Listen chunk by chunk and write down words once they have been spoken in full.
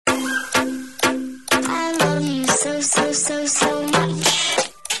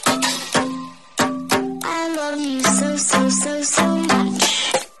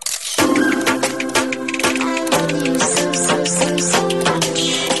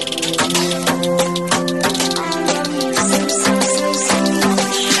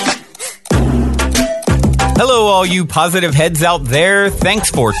all you positive heads out there. Thanks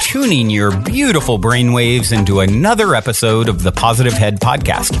for tuning your beautiful brainwaves into another episode of the Positive Head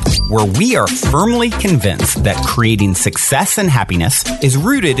Podcast, where we are firmly convinced that creating success and happiness is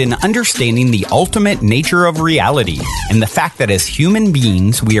rooted in understanding the ultimate nature of reality and the fact that as human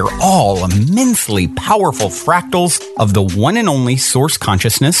beings, we are all immensely powerful fractals of the one and only source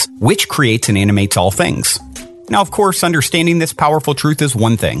consciousness, which creates and animates all things. Now, of course, understanding this powerful truth is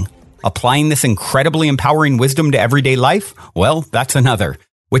one thing. Applying this incredibly empowering wisdom to everyday life, well, that's another,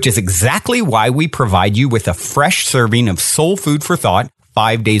 which is exactly why we provide you with a fresh serving of soul food for thought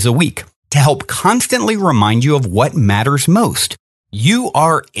 5 days a week to help constantly remind you of what matters most. You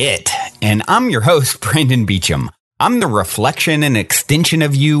are it. And I'm your host, Brandon Beecham. I'm the reflection and extension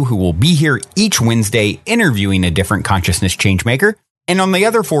of you who will be here each Wednesday interviewing a different consciousness changemaker. And on the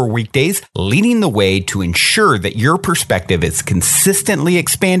other 4 weekdays, leading the way to ensure that your perspective is consistently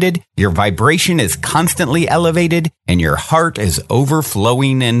expanded, your vibration is constantly elevated, and your heart is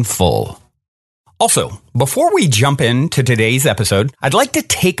overflowing and full. Also, before we jump into today's episode, I'd like to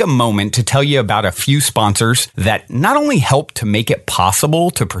take a moment to tell you about a few sponsors that not only help to make it possible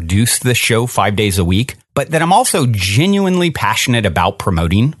to produce this show 5 days a week, but that I'm also genuinely passionate about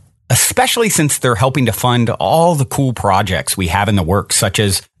promoting, especially since they're helping to fund all the cool projects we have in the works, such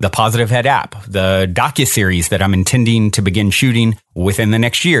as the Positive Head app, the docuseries that I'm intending to begin shooting within the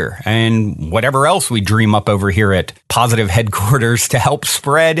next year, and whatever else we dream up over here at Positive Headquarters to help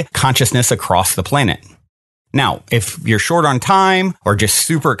spread consciousness across the planet. Now, if you're short on time or just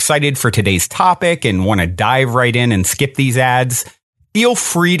super excited for today's topic and want to dive right in and skip these ads, feel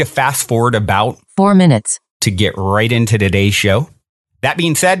free to fast forward about 4 minutes to get right into today's show. That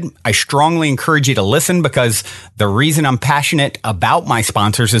being said, I strongly encourage you to listen because the reason I'm passionate about my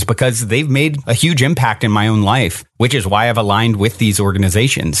sponsors is because they've made a huge impact in my own life, which is why I've aligned with these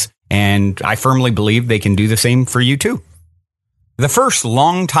organizations. And I firmly believe they can do the same for you too. The first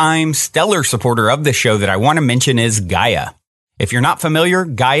longtime stellar supporter of the show that I want to mention is Gaia. If you're not familiar,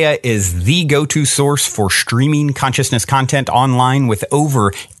 Gaia is the go-to source for streaming consciousness content online with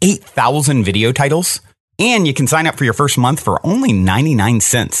over 8,000 video titles. And you can sign up for your first month for only 99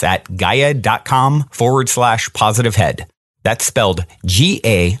 cents at gaia.com/positivehead. That's spelled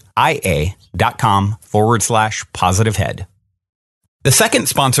GAIA.com/positivehead. The second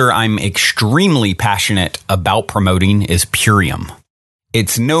sponsor I'm extremely passionate about promoting is Purium.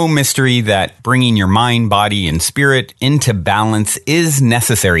 It's no mystery that bringing your mind, body, and spirit into balance is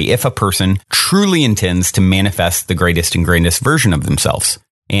necessary if a person truly intends to manifest the greatest and greatest version of themselves.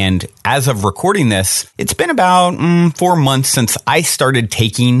 And as of recording this, it's been about 4 months since I started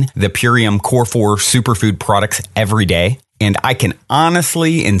taking the Purium Core 4 superfood products every day. And I can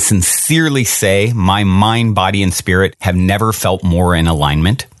honestly and sincerely say my mind, body, and spirit have never felt more in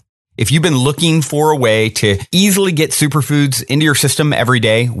alignment. If you've been looking for a way to easily get superfoods into your system every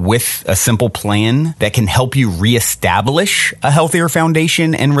day with a simple plan that can help you reestablish a healthier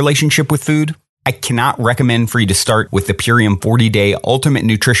foundation and relationship with food, I cannot recommend for you to start with the Purium 40-Day Ultimate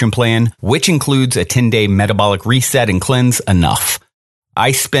Nutrition Plan, which includes a 10-day metabolic reset and cleanse enough.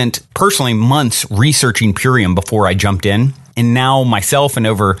 I spent personally months researching Purium before I jumped in, and now myself and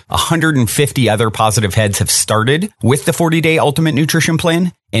over 150 other positive heads have started with the 40-Day Ultimate Nutrition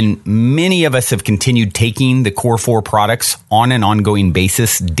Plan, and many of us have continued taking the Core 4 products on an ongoing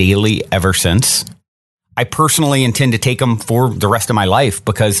basis daily ever since. I personally intend to take them for the rest of my life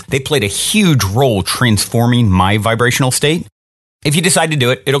because they played a huge role transforming my vibrational state. If you decide to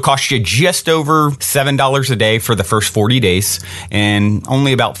do it, it'll cost you just over $7 a day for the first 40 days and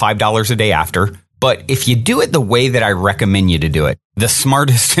only about $5 a day after. But if you do it the way that I recommend you to do it, the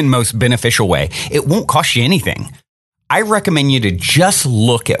smartest and most beneficial way, it won't cost you anything. I recommend you to just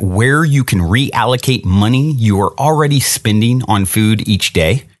look at where you can reallocate money you are already spending on food each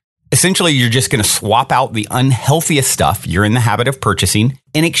day. Essentially, you're just going to swap out the unhealthiest stuff you're in the habit of purchasing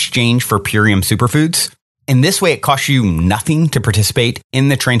in exchange for Purium superfoods. And this way, it costs you nothing to participate in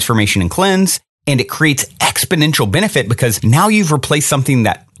the transformation and cleanse. And it creates exponential benefit because now you've replaced something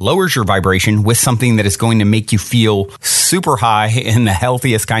that lowers your vibration with something that is going to make you feel super high in the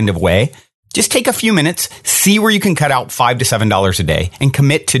healthiest kind of way. Just take a few minutes, see where you can cut out $5 to $7 a day and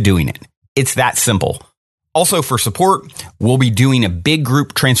commit to doing it. It's that simple. Also, for support, we'll be doing a big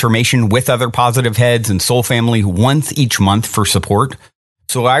group transformation with other positive heads and soul family once each month for support.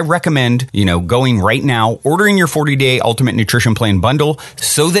 So I recommend, going right now, ordering your 40-Day Ultimate Nutrition Plan bundle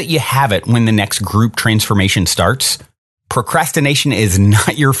so that you have it when the next group transformation starts. Procrastination is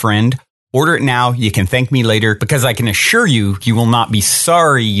not your friend. Order it now. You can thank me later because I can assure you, you will not be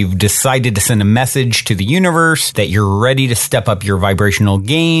sorry you've decided to send a message to the universe that you're ready to step up your vibrational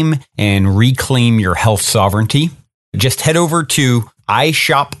game and reclaim your health sovereignty. Just head over to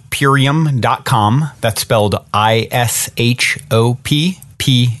ishoppurium.com. That's spelled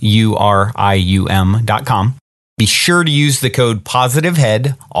ISHOPPURIUM.com. Be sure to use the code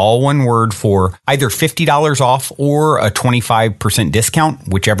POSITIVEHEAD, all one word, for either $50 off or a 25% discount,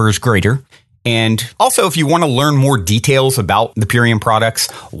 whichever is greater. And also, if you want to learn more details about the Purium products,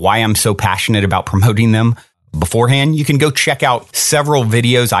 why I'm so passionate about promoting them beforehand, you can go check out several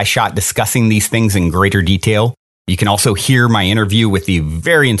videos I shot discussing these things in greater detail. You can also hear my interview with the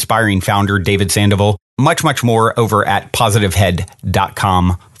very inspiring founder, David Sandoval. Much, much more over at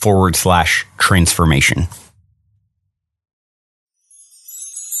positivehead.com/transformation.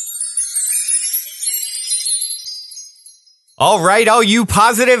 All right, all you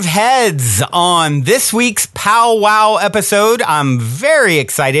positive heads, on this week's Powwow episode, I'm very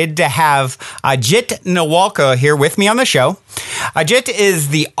excited to have Ajit Nawalkha here with me on the show. Ajit is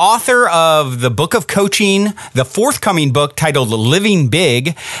the author of the Book of Coaching, the forthcoming book titled Living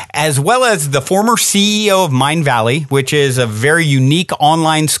Big, as well as the former CEO of Mindvalley, which is a very unique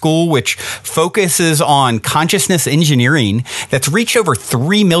online school which focuses on consciousness engineering that's reached over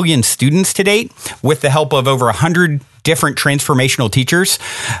 3 million students to date with the help of over 100 different transformational teachers.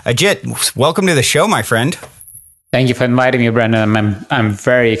 Ajit, welcome to the show, my friend. Thank you for inviting me, Brendan. I'm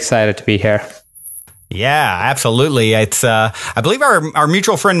very excited to be here. Yeah, absolutely. It's I believe our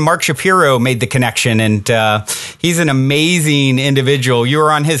mutual friend Mark Shapiro made the connection, and he's an amazing individual. You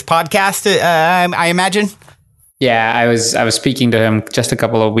were on his podcast, I imagine. Yeah, I was speaking to him just a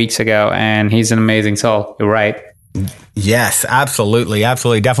couple of weeks ago, and he's an amazing soul. You're right. Yes, absolutely.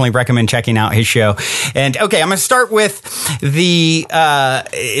 Absolutely. Definitely recommend checking out his show. And okay, I'm going to start with the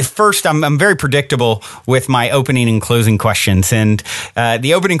first. I'm very predictable with my opening and closing questions. And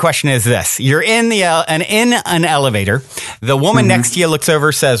the opening question is this. You're in an elevator. The woman next to you looks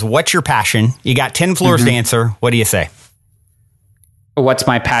over, says, "What's your passion?" You got 10 floors to answer. What do you say? What's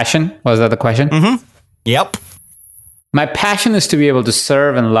my passion? Was that the question? Yep. My passion is to be able to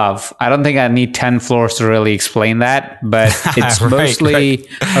serve and love. I don't think I need 10 floors to really explain that, but it's mostly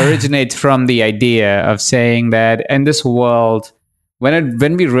originates from the idea of saying that in this world,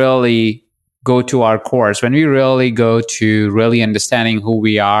 when we really go to our course, when we really go to really understanding who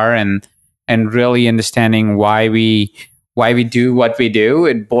we are and really understanding why we do what we do,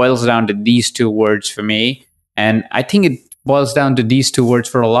 it boils down to these two words for me. And I think it boils down to these two words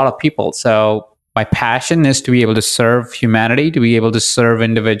for a lot of people. So my passion is to be able to serve humanity, to be able to serve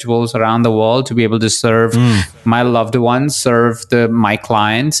individuals around the world, to be able to serve my loved ones, serve my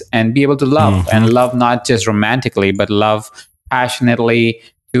clients, and be able to love and love not just romantically, but love passionately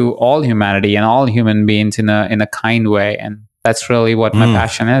to all humanity and all human beings in a kind way. And that's really what my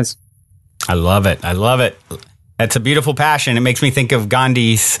passion is. I love it. I love it. That's a beautiful passion. It makes me think of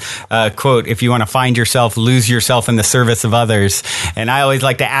Gandhi's quote, "If you want to find yourself, lose yourself in the service of others." And I always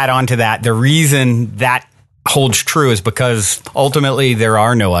like to add on to that. The reason that holds true is because ultimately there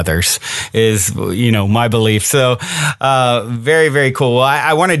are no others, is, my belief. So very, very cool. Well,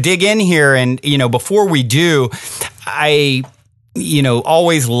 I want to dig in here. And, before we do, I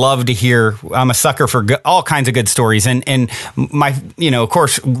always love to hear. I'm a sucker for all kinds of good stories. And my, of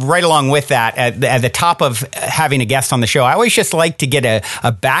course, right along with that, at the top of having a guest on the show, I always just like to get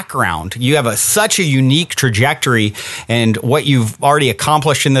a background. You have such a unique trajectory and what you've already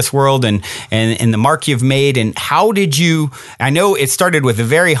accomplished in this world and the mark you've made. And how did you, I know it started with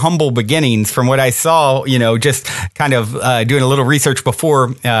very humble beginnings from what I saw, just kind of doing a little research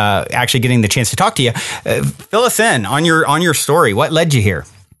before actually getting the chance to talk to you. Fill us in on your story. What led you here?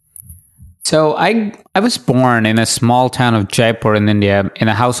 So I was born in a small town of Jaipur in India in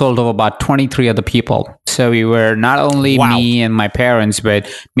a household of about 23 other people. So we were not only me and my parents,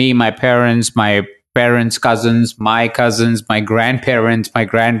 but me, my parents, cousins, my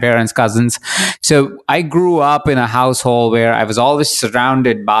grandparents' cousins. So I grew up in a household where I was always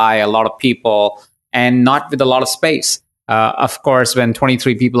surrounded by a lot of people and not with a lot of space. Of course, when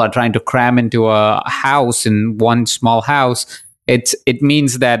 23 people are trying to cram into a house, in one small house, it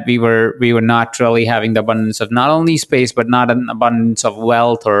means that we were not really having the abundance of not only space, but not an abundance of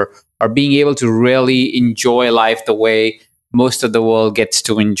wealth or being able to really enjoy life the way most of the world gets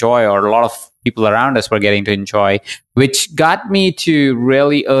to enjoy, or a lot of people around us were getting to enjoy, which got me to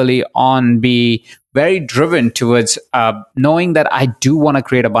really early on be very driven towards knowing that I do want to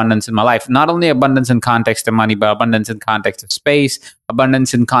create abundance in my life. Not only abundance in context of money, but abundance in context of space,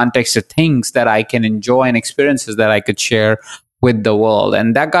 abundance in context of things that I can enjoy and experiences that I could share with the world.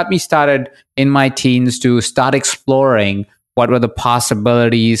 And that got me started in my teens to start exploring what were the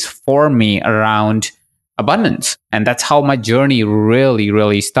possibilities for me around abundance. And that's how my journey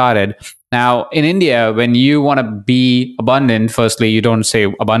really started. Now, in India, when you want to be abundant, firstly, you don't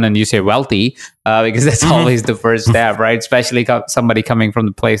say abundant, you say wealthy, because that's always the first step, right? Especially somebody coming from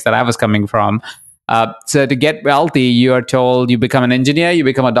the place that I was coming from. So to get wealthy, you are told you become an engineer, you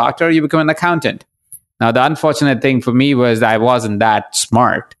become a doctor, you become an accountant. Now, the unfortunate thing for me was I wasn't that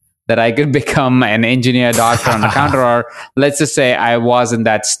smart that I could become an engineer, doctor, and accountant, or let's just say I wasn't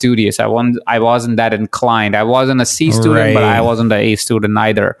that studious. I wasn't that inclined. I wasn't a C student, but I wasn't an A student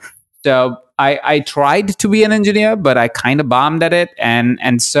either. So I tried to be an engineer, but I kind of bombed at it.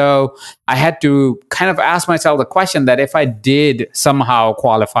 And so I had to kind of ask myself the question that if I did somehow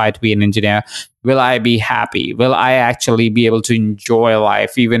qualify to be an engineer, will I be happy? Will I actually be able to enjoy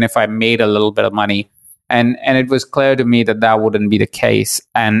life, even if I made a little bit of money? And it was clear to me that wouldn't be the case.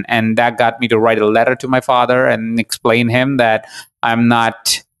 And that got me to write a letter to my father and explain him that I'm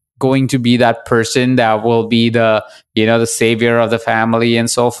not going to be that person that will be the savior of the family and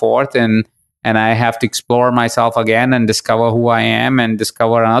so forth. And I have to explore myself again and discover who I am and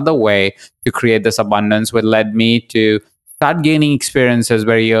discover another way to create this abundance, which led me to start gaining experiences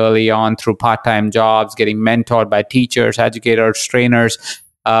very early on through part-time jobs, getting mentored by teachers, educators, trainers,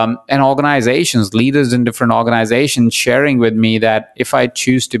 and organizations, leaders in different organizations sharing with me that if I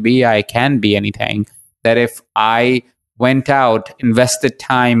choose to be, I can be anything. That if I went out, invested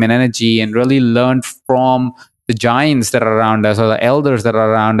time and energy, and really learned from the giants that are around us or the elders that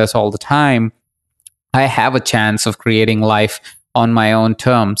are around us all the time, I have a chance of creating life on my own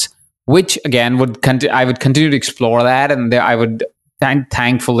terms. Which again I would continue to explore that, and I would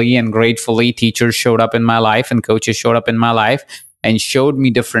thankfully and gratefully teachers showed up in my life and coaches showed up in my life and showed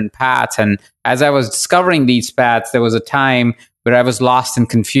me different paths. And as I was discovering these paths, there was a time where I was lost and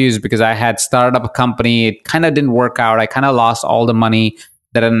confused because I had started up a company. It kind of didn't work out. I kind of lost all the money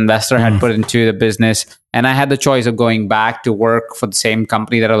that an investor had put into the business. And I had the choice of going back to work for the same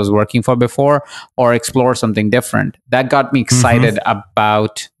company that I was working for before or explore something different. That got me excited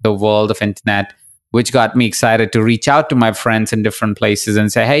about the world of internet, which got me excited to reach out to my friends in different places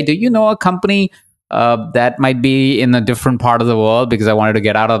and say, hey, do you know a company that might be in a different part of the world, because I wanted to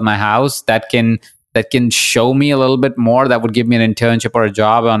get out of my house, that can show me a little bit more, that would give me an internship or a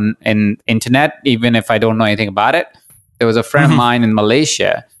job in internet, even if I don't know anything about it. There was a friend of mine in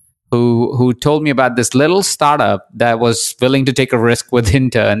Malaysia who told me about this little startup that was willing to take a risk with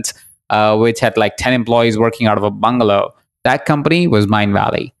interns, which had like 10 employees working out of a bungalow. That company was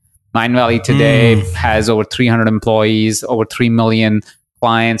Mindvalley. Mindvalley today has over 300 employees, over 3 million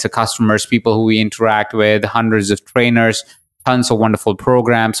clients or customers, people who we interact with, hundreds of trainers, tons of wonderful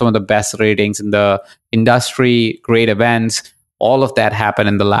programs, some of the best ratings in the industry, great events. All of that happened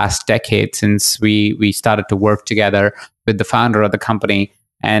in the last decade since we started to work together with the founder of the company.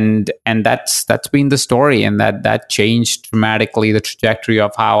 And that's been the story. And that changed dramatically the trajectory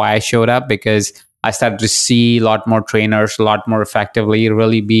of how I showed up, because I started to see a lot more trainers, a lot more effectively,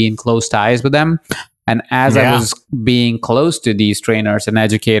 really be in close ties with them. And as I was being close to these trainers and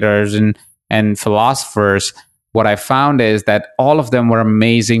educators and philosophers, what I found is that all of them were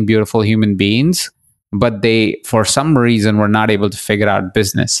amazing, beautiful human beings, but they, for some reason, were not able to figure out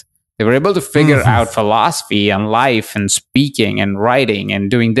business. They were able to figure out philosophy and life and speaking and writing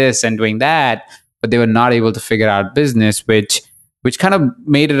and doing this and doing that, but they were not able to figure out business, which kind of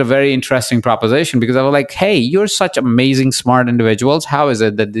made it a very interesting proposition, because I was like, hey, you're such amazing, smart individuals. How is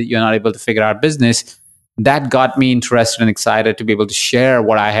it that you're not able to figure out business? That got me interested and excited to be able to share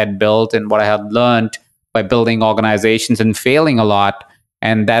what I had built and what I had learned by building organizations and failing a lot.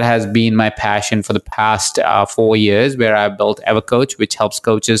 And that has been my passion for the past 4 years, where I built EverCoach, which helps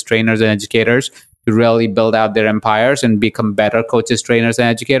coaches, trainers, and educators to really build out their empires and become better coaches, trainers, and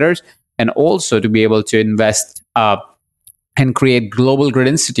educators. And also to be able to invest and create Global Grid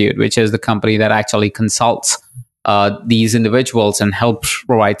Institute, which is the company that actually consults these individuals and helps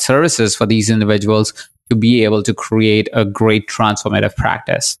provide services for these individuals to be able to create a great transformative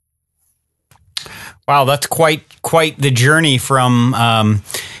practice. Wow, that's quite the journey from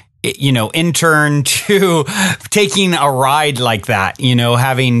intern to taking a ride like that,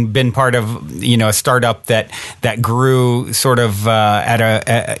 having been part of, a startup that grew sort of at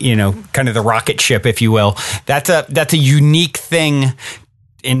a kind of the rocket ship, if you will. That's a unique thing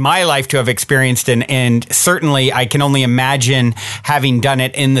in my life to have experienced, and certainly I can only imagine having done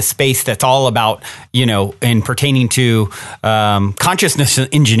it in the space that's all about, and pertaining to consciousness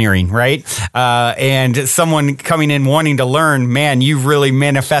engineering, right? And someone coming in wanting to learn, man, you've really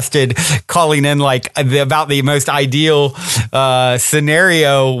manifested calling in like about the most ideal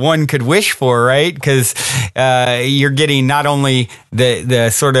scenario one could wish for, right? Because you're getting not only the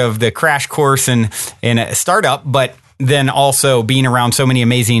sort of the crash course in a startup, but then also being around so many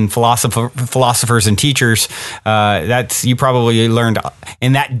amazing philosophers and teachers. You probably learned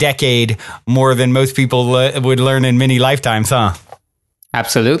in that decade more than most people would learn in many lifetimes, huh?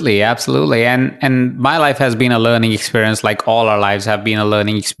 Absolutely. And my life has been a learning experience, like all our lives have been a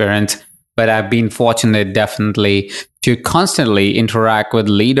learning experience. But I've been fortunate, definitely, to constantly interact with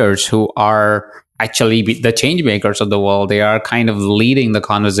leaders who are actually the change makers of the world. They are kind of leading the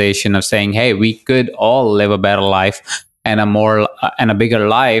conversation of saying, hey, we could all live a better life and a bigger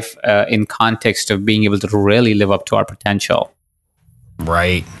life in context of being able to really live up to our potential.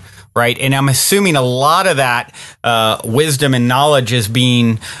 Right. And I'm assuming a lot of that wisdom and knowledge is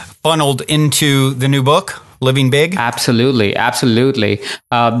being funneled into the new book, Living Big? Absolutely.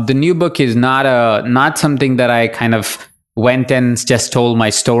 The new book is not something that I kind of went and just told my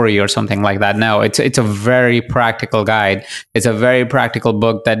story or something like that. No, it's a very practical guide. It's a very practical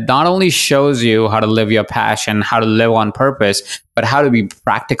book that not only shows you how to live your passion, how to live on purpose, but how to be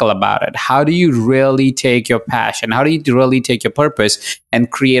practical about it. How do you really take your passion? How do you really take your purpose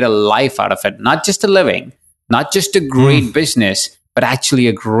and create a life out of it? Not just a living, not just a great business, but actually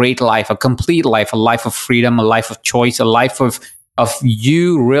a great life, a complete life, a life of freedom, a life of choice, a life of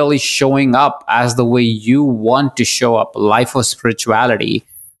you really showing up as the way you want to show up, a life of spirituality,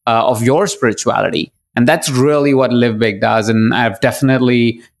 of your spirituality. And that's really what Live Big does. And I've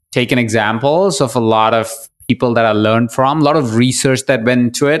definitely taken examples of a lot of people that I learned from, a lot of research that went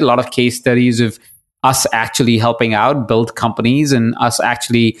into it, a lot of case studies of us actually helping out, build companies, and us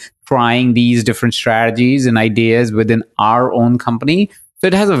actually trying these different strategies and ideas within our own company. So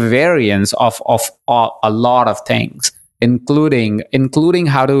it has a variance of a lot of things, including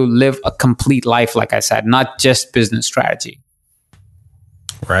how to live a complete life, like I said, not just business strategy.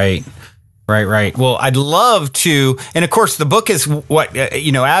 Right. Well, I'd love to, and of course, the book is what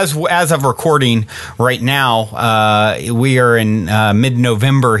as of recording right now, we are in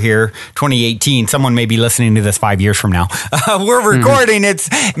mid-November here, 2018. Someone may be listening to this 5 years from now. We're recording. It's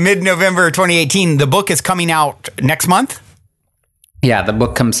mid-November 2018. The book is coming out next month. Yeah, the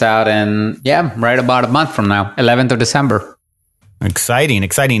book comes out in right about a month from now, 11th of December.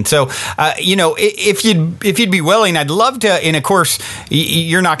 Exciting. So, if you'd be willing, I'd love to, and of course,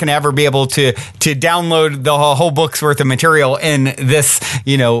 you're not going to ever be able to download the whole book's worth of material in this,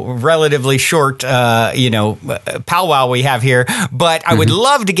 relatively short, powwow we have here. But I would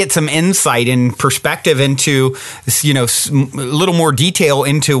love to get some insight and perspective into, a little more detail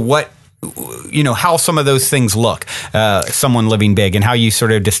into what, how some of those things look, someone living big, and how you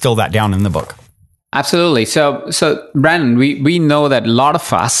sort of distill that down in the book. Absolutely. So Brandon, we know that a lot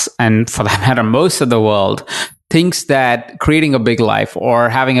of us, and for that matter, most of the world, thinks that creating a big life or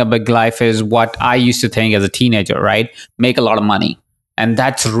having a big life is what I used to think as a teenager, right? Make a lot of money. And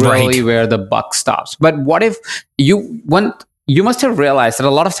that's really where the buck stops. But what if you must have realized that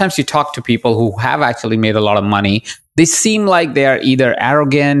a lot of times you talk to people who have actually made a lot of money, they seem like they are either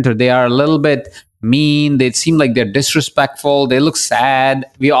arrogant or they are a little bit mean. They seem like they're disrespectful. They look sad.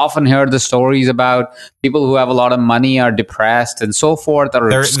 We often hear the stories about people who have a lot of money are depressed and so forth.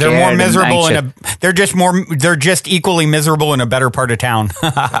 Or they're more miserable they're just equally miserable in a better part of town.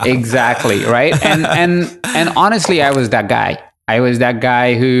 Exactly, right? And honestly, I was that guy. I was that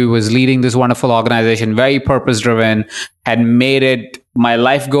guy who was leading this wonderful organization, very purpose-driven, had made it. My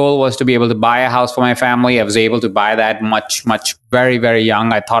life goal was to be able to buy a house for my family. I was able to buy that much, very, very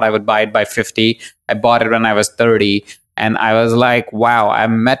young. I thought I would buy it by 50. I bought it when I was 30. And I was like, wow, I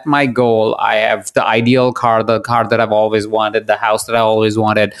met my goal. I have the ideal car, the car that I've always wanted, the house that I always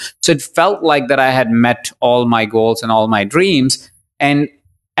wanted. So it felt like that I had met all my goals and all my dreams. And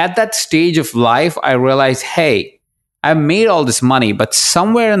at that stage of life, I realized, hey, I've made all this money, but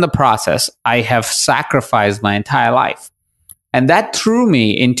somewhere in the process, I have sacrificed my entire life. And that threw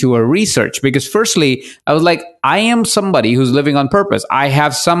me into a research because firstly, I was like, I am somebody who's living on purpose. I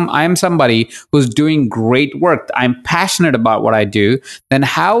am somebody who's doing great work. I'm passionate about what I do. Then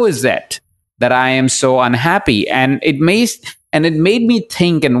how is it that I am so unhappy? And it made me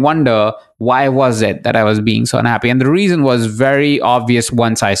think and wonder, why was it that I was being so unhappy? And the reason was very obvious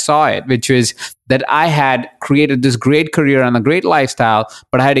once I saw it, which was that I had created this great career and a great lifestyle,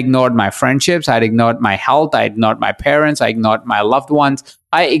 but I had ignored my friendships, I had ignored my health, I ignored my parents, I ignored my loved ones,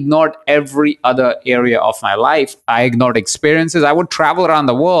 I ignored every other area of my life. I ignored experiences. I would travel around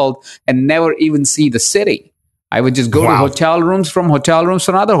the world and never even see the city. I would just go to hotel rooms to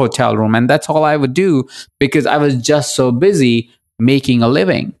another hotel room. And that's all I would do because I was just so busy making a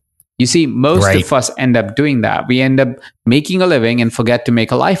living. You see, most of us end up doing that. We end up making a living and forget to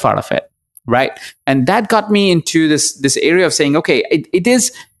make a life out of it, right? And that got me into this area of saying, okay,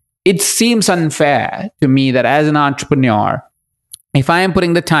 it seems unfair to me that as an entrepreneur, if I am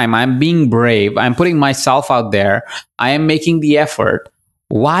putting the time, I'm being brave, I'm putting myself out there, I am making the effort,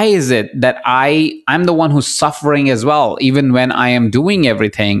 why is it that I'm the one who's suffering as well, even when I am doing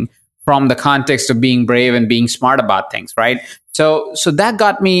everything from the context of being brave and being smart about things, right? So that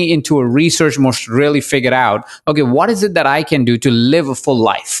got me into a research mode to really figure out, okay, what is it that I can do to live a full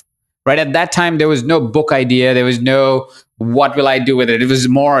life, right? At that time, there was no book idea. There was no, what will I do with it? It was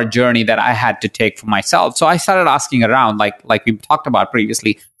more a journey that I had to take for myself. So I started asking around, like we talked about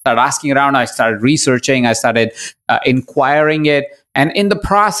previously, started asking around, I started researching, I started inquiring it. And in the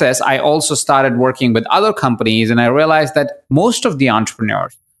process, I also started working with other companies. And I realized that most of the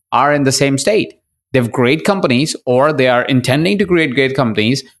entrepreneurs are in the same state. They have great companies, or they are intending to create great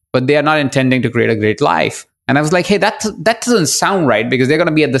companies, but they are not intending to create a great life. And I was like, hey, that doesn't sound right, because they're going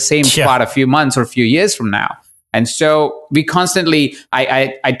to be at the same spot a few months or a few years from now. And so we constantly,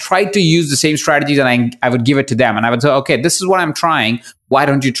 I tried to use the same strategies, and I would give it to them. And I would say, okay, this is what I'm trying. Why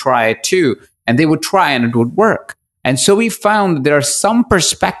don't you try it too? And they would try, and it would work. And so we found that there are some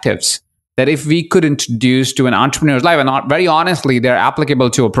perspectives that if we could introduce to an entrepreneur's life, and not, very honestly, they're applicable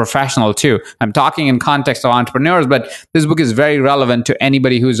to a professional too. I'm talking in context of entrepreneurs, but this book is very relevant to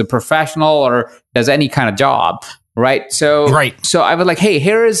anybody who's a professional or does any kind of job, right? So I was like, hey,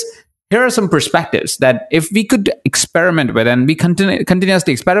 here are some perspectives that if we could experiment with, and we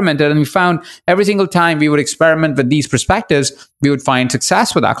continuously experimented, and we found every single time we would experiment with these perspectives, we would find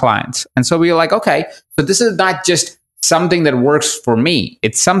success with our clients. And so we were like, okay, so this is not just something that works for me.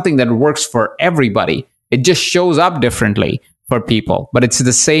 It's something that works for everybody. It just shows up differently for people, but it's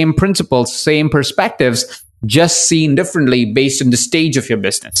the same principles, same perspectives, just seen differently based on the stage of your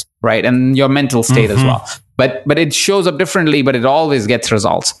business, right? And your mental state as well. But it shows up differently, but it always gets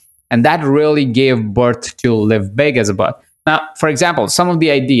results. And that really gave birth to Live Big as a book. Now, for example, some of the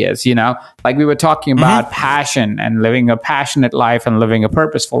ideas, like we were talking about passion and living a passionate life and living a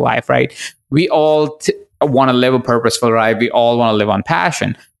purposeful life, right? We all want to live a purposeful life. We all want to live on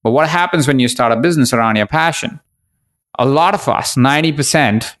passion. But what happens when you start a business around your passion? A lot of us,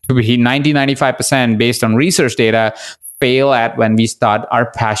 90% to be 95% based on research data, fail at when we start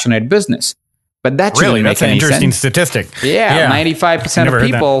our passionate business. But that shouldn't make any sense. That's an interesting statistic. Yeah, 95% of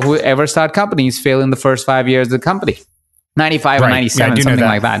people who ever start companies fail in the first 5 years of the company. 95 or 97, something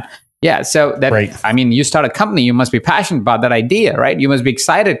like that. Yeah, so I mean, you start a company, you must be passionate about that idea, right? You must be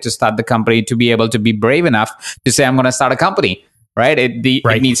excited to start the company, to be able to be brave enough to say, I'm going to start a company, right? It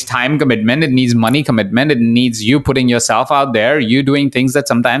needs time commitment, it needs money commitment, it needs you putting yourself out there, you doing things that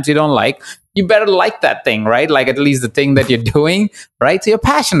sometimes you don't like. You better like that thing, right? Like at least the thing that you're doing, right? So you're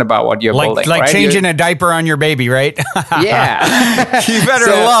passionate about what you're building. Like changing a diaper on your baby, right? Yeah. You better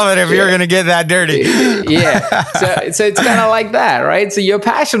love it if you're going to get that dirty. Yeah. So it's kind of like that, right? So you're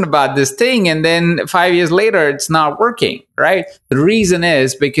passionate about this thing, and then 5 years later, it's not working, right? The reason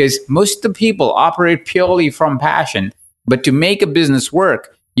is because most of the people operate purely from passion. But to make a business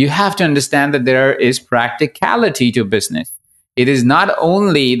work, you have to understand that there is practicality to business. It is not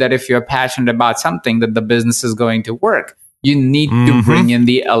only that if you're passionate about something that the business is going to work. You need to bring in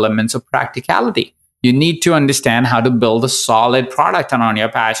the elements of practicality. You need to understand how to build a solid product on your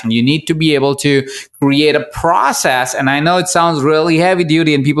passion. You need to be able to create a process. And I know it sounds really heavy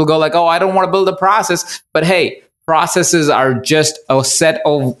duty and people go like, oh, I don't want to build a process. But hey, processes are just a set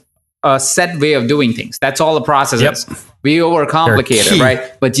way of doing things. That's all the process is. We overcomplicate it,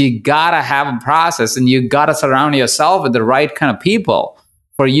 right? But you gotta have a process, and you gotta surround yourself with the right kind of people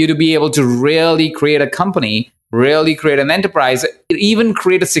for you to be able to really create a company, really create an enterprise, even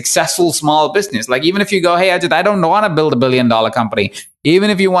create a successful small business. Like even if you go, hey, Ajit, I don't want to build $1 billion company. Even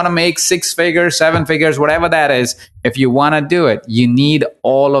if you want to make 6 figures, 7 figures, whatever that is, if you want to do it, you need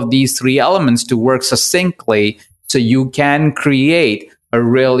all of these 3 elements to work succinctly so you can create a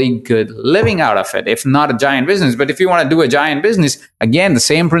really good living out of it. If not a giant business, but if you want to do a giant business, again, the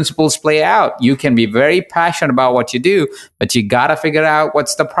same principles play out. You can be very passionate about what you do, but you got to figure out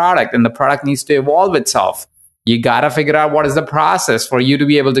what's the product, and the product needs to evolve itself. You got to figure out what is the process for you to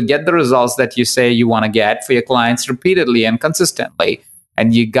be able to get the results that you say you want to get for your clients repeatedly and consistently.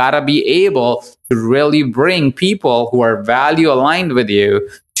 And you got to be able to really bring people who are value aligned with you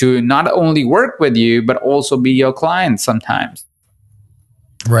to not only work with you, but also be your clients sometimes.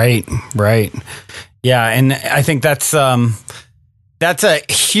 Right. Yeah. And I think that's a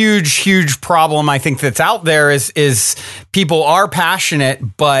huge problem. I think that's out there is people are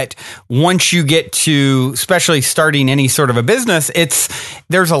passionate, but once you get to, especially starting any sort of a business,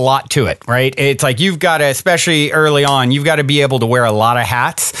 there's a lot to it, right? It's like you've got to, especially early on, you've got to be able to wear a lot of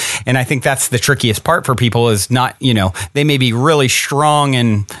hats. And I think that's the trickiest part for people is not, they may be really strong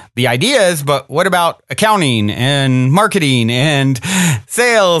in the ideas, but what about accounting and marketing and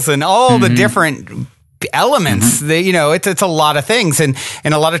sales and all the different elements? It's a lot of things, and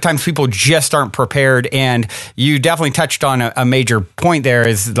a lot of times people just aren't prepared. And you definitely touched on a major point there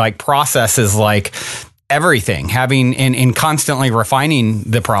is like process is like everything, having and constantly refining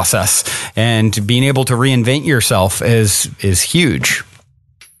the process and being able to reinvent yourself is huge.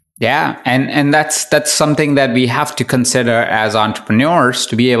 Yeah, and that's something that we have to consider as entrepreneurs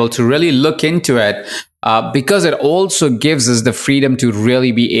to be able to really look into it. Because it also gives us the freedom to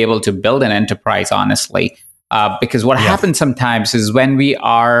really be able to build an enterprise, honestly. Because what happens sometimes is when we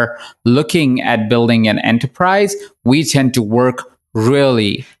are looking at building an enterprise, we tend to work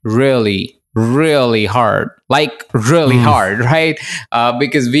really, really, really hard, hard, right?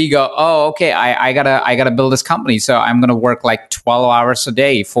 Because we go, oh, okay, I gotta build this company. So I'm going to work like 12 hours a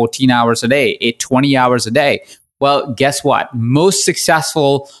day, 14 hours a day, 20 hours a day. Well, guess what? Most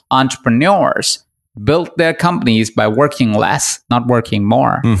successful entrepreneurs built their companies by working less, not working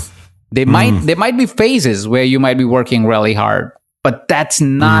more. There might be phases where you might be working really hard, but that's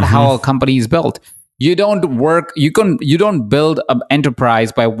not how a company is built. You don't build an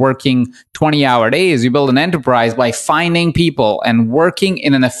enterprise by working 20-hour days. You build an enterprise by finding people and working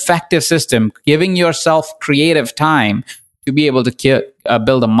in an effective system, giving yourself creative time to be able to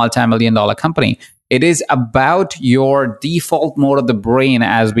build a multi-million-dollar company. It is about your default mode of the brain,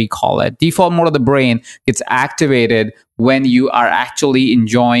 as we call it. Default mode of the brain gets activated when you are actually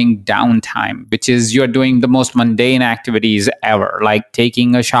enjoying downtime, which is you're doing the most mundane activities ever, like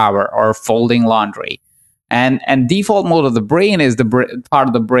taking a shower or folding laundry. And default mode of the brain is the part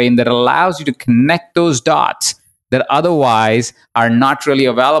of the brain that allows you to connect those dots that otherwise are not really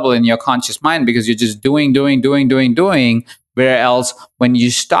available in your conscious mind because you're just doing. Where else, when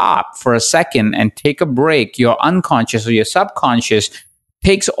you stop for a second and take a break, your unconscious or your subconscious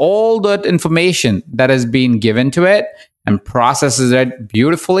takes all that information that has been given to it and processes it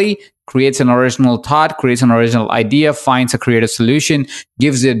beautifully, creates an original thought, creates an original idea, finds a creative solution,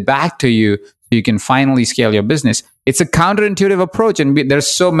 gives it back to you so you can finally scale your business. It's a counterintuitive approach. And there's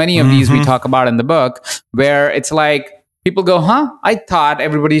so many of these we talk about in the book where it's like, people go, I thought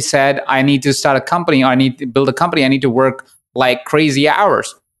everybody said I need to start a company or I need to build a company. I need to work like crazy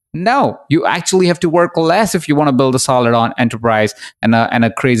hours. No, you actually have to work less if you want to build a solid enterprise and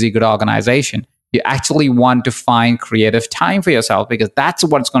a crazy good organization. You actually want to find creative time for yourself because that's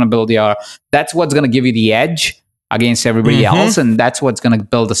what's going to that's what's going to give you the edge against everybody else. And that's what's going to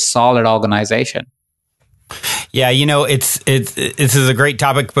build a solid organization. Yeah, this is a great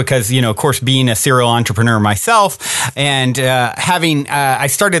topic because, of course, being a serial entrepreneur myself and I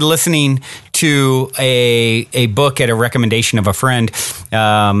started listening to a book at a recommendation of a friend,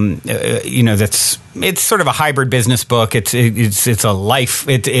 it's sort of a hybrid business book. It's a life.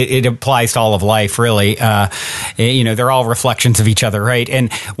 It applies to all of life, really. They're all reflections of each other, right?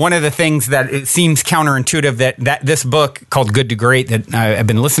 And one of the things that it seems counterintuitive that this book called Good to Great that I've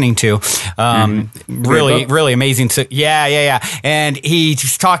been listening to, really amazing. So yeah. And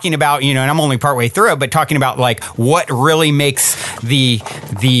he's talking about, and I'm only partway through it, but talking about like what really makes the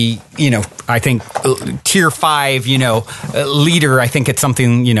I think tier 5, leader. I think it's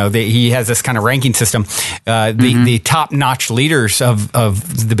something, that he has this kind of ranking system. The top notch leaders of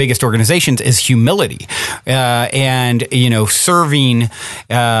the biggest organizations is humility, and serving,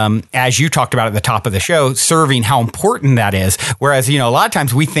 as you talked about at the top of the show, serving how important that is. Whereas a lot of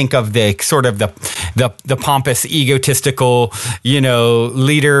times we think of the sort of the pompous, egotistical,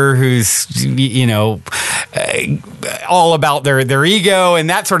 leader who's all about their ego and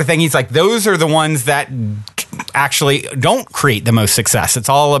that sort of thing. He's like, those are the ones that actually don't create the most success. It's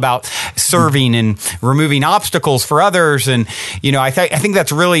all about serving and removing obstacles for others. And, I think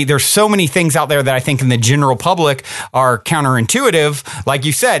that's really, there's so many things out there that I think in the general public are counterintuitive. Like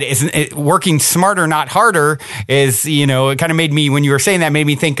you said, working smarter, not harder is, it kind of made me, when you were saying that, made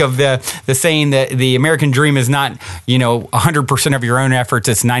me think of the saying that the American dream is not, 100% of your own efforts.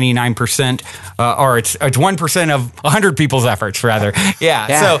 It's 99%, or it's 1% of 100 people's efforts, rather.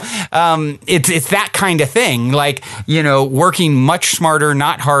 Yeah. So it's that kind of thing, like, working much smarter,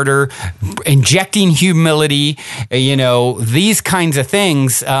 not harder, injecting humility, these kinds of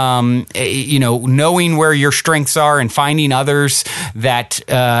things, knowing where your strengths are and finding others that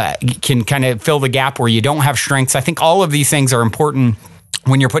can kind of fill the gap where you don't have strengths. I think all of these things are important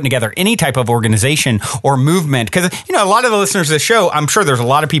when you're putting together any type of organization or movement. Because, a lot of the listeners of the show, I'm sure there's a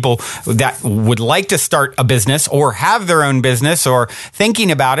lot of people that would like to start a business or have their own business or thinking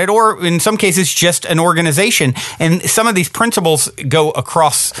about it, or in some cases, just an organization. And some of these principles go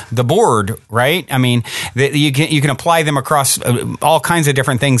across the board, right? I mean, you can apply them across all kinds of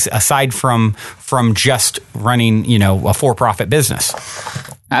different things aside from just running, a for-profit business.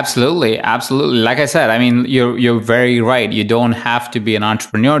 Absolutely. Like I said, I mean, you're very right. You don't have to be an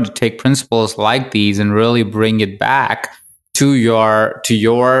entrepreneur to take principles like these and really bring it back to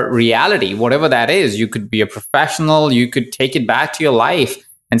your reality, whatever that is. You could be a professional. You could take it back to your life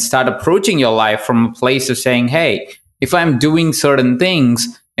and start approaching your life from a place of saying, hey, if I'm doing certain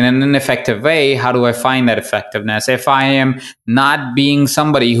things in an ineffective way, how do I find that effectiveness? If I am not being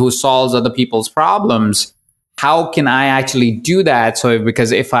somebody who solves other people's problems, how can I actually do that? So,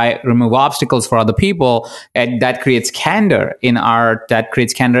 because if I remove obstacles for other people, that creates candor in our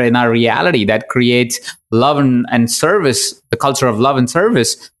reality. That creates love and service, the culture of love and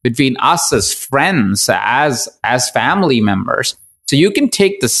service between us as friends, as family members. So you can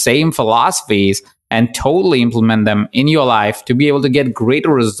take the same philosophies and totally implement them in your life to be able to get greater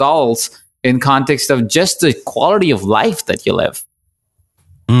results in context of just the quality of life that you live.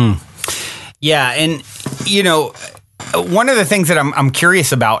 Yeah, and one of the things that I'm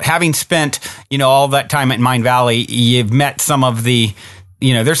curious about, having spent all that time at Mindvalley, you've met some of the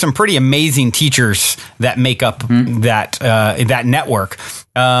there's some pretty amazing teachers that make up that network.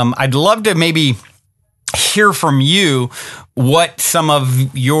 I'd love to maybe hear from you what some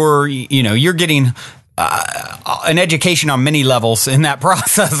of your you're getting an education on many levels in that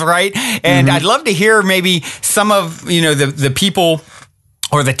process, right? And I'd love to hear maybe some of the people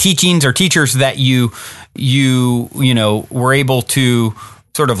or the teachings or teachers that you were able to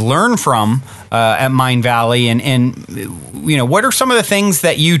sort of learn from at Mindvalley, and what are some of the things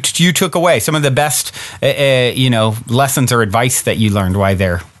that you took away? Some of the best lessons or advice that you learned while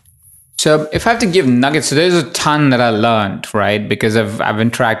there. So if I have to give nuggets, so there's a ton that I learned, right? Because I've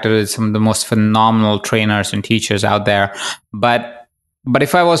interacted with some of the most phenomenal trainers and teachers out there, but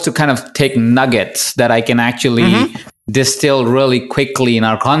if I was to kind of take nuggets that I can actually distill really quickly in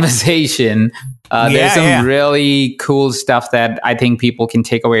our conversation, there's some really cool stuff that I think people can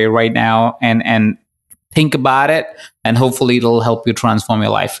take away right now and think about it, and hopefully it'll help you transform your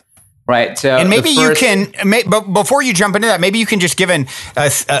life. Right. So, and maybe you can, but before you jump into that, maybe you can just give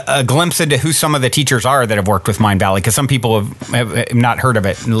a glimpse into who some of the teachers are that have worked with Mindvalley, because some people have not heard of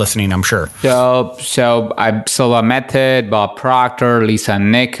it listening, I'm sure. So I'm Silva Method, Bob Proctor, Lisa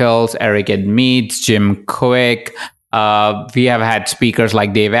Nichols, Eric Edmeades, Jim Quick. We have had speakers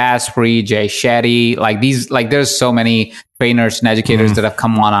like Dave Asprey, Jay Shetty, there's so many trainers and educators that have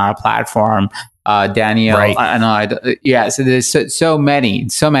come on our platform. Daniel, right. So there's so many,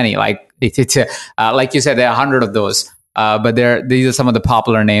 like it's like you said, there are 100 of those, but these are some of the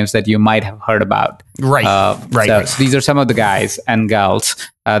popular names that you might have heard about. Right. So these are some of the guys and girls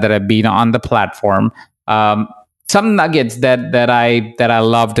that have been on the platform. Some nuggets that I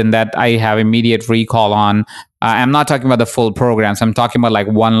loved and that I have immediate recall on. I'm not talking about the full programs. I'm talking about like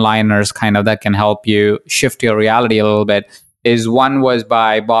one-liners kind of that can help you shift your reality a little bit. One was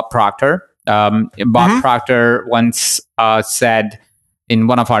by Bob Proctor. Bob Proctor once said in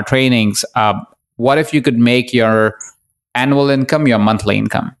one of our trainings, what if you could make your annual income your monthly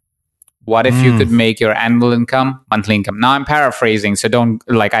income? What if you could make your annual income monthly income? Now I'm paraphrasing, so don't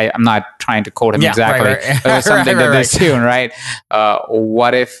I'm not trying to quote him exactly. Right. It was something that this tune, right?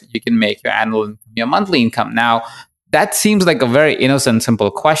 What if you can make your annual income your monthly income? Now that seems like a very innocent, simple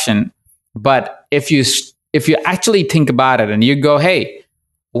question, but if you actually think about it and you go, hey,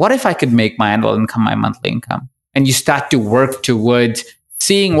 what if I could make my annual income my monthly income? And you start to work towards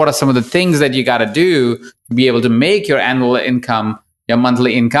seeing what are some of the things that you got to do to be able to make your annual income your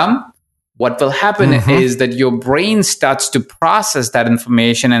monthly income. What will happen is that your brain starts to process that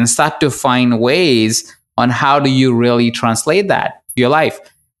information and start to find ways on how do you really translate that to your life.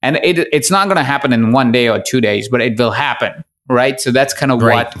 And it's not going to happen in 1 day or 2 days, but it will happen, right? So that's kind of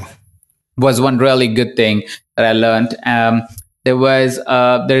what was one really good thing that I learned. There's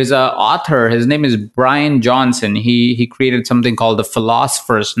an author, his name is Brian Johnson. He created something called the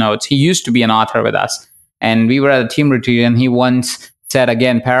Philosopher's Notes. He used to be an author with us, and we were at a team retreat, and he once said,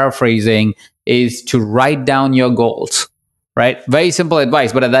 again, paraphrasing, is to write down your goals, right? Very simple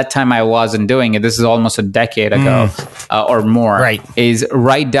advice, but at that time I wasn't doing it. This is almost a decade ago or more, right? Is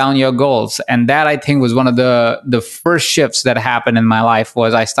write down your goals. And that, I think, was one of the first shifts that happened in my life.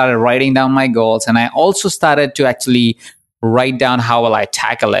 Was I started writing down my goals, and I also started to actually write down how will I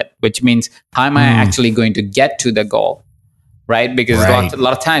tackle it, which means how am I actually going to get to the goal, right? Because a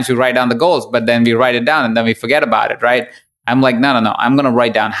lot of times we write down the goals, but then we write it down and then we forget about it, right? I'm like, no, I'm going to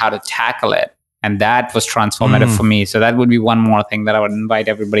write down how to tackle it. And that was transformative for me. So that would be one more thing that I would invite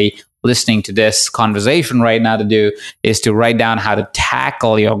everybody listening to this conversation right now to do, is to write down how to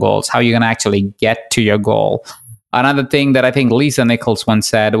tackle your goals, how you're going to actually get to your goal. Another thing that I think Lisa Nichols once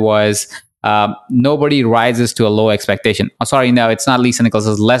said was, nobody rises to a low expectation. Oh, sorry, no, it's not Lisa Nichols.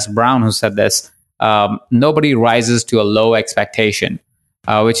 It's Les Brown who said this. Nobody rises to a low expectation,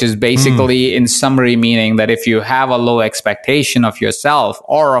 which is basically, in summary, meaning that if you have a low expectation of yourself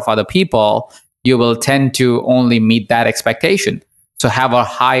or of other people, you will tend to only meet that expectation. So have a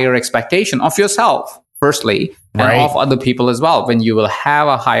higher expectation of yourself, firstly, and of other people as well. When you will have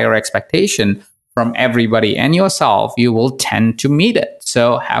a higher expectation from everybody and yourself, you will tend to meet it.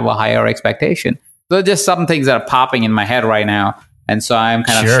 So have a higher expectation. So just some things that are popping in my head right now. And so I'm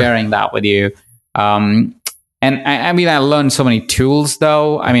kind of sharing that with you. And I mean, I learned so many tools,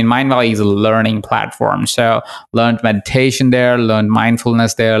 though. I mean, Mindvalley is a learning platform. So learned meditation there, learned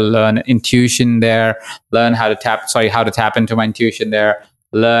mindfulness there, learned intuition there, learned how to tap into my intuition there,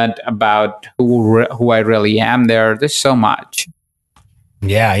 learned about who I really am there. There's so much.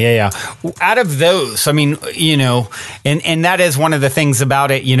 Yeah. Out of those, I mean, and that is one of the things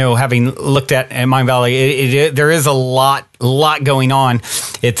about it, having looked at Mindvalley, there is a lot going on.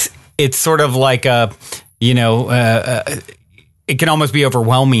 It's sort of like it can almost be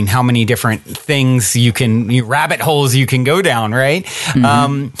overwhelming how many different things rabbit holes you can go down, right?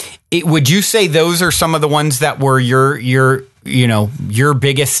 Would you say those are some of the ones that were your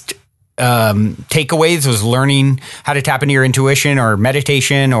biggest takeaways, was learning how to tap into your intuition or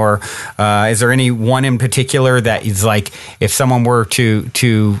meditation, or is there any one in particular that is like, if someone were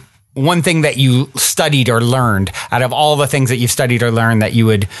to one thing that you studied or learned out of all the things that you've studied or learned that you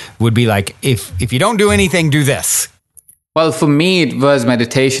would be like, if you don't do anything, do this? Well, for me,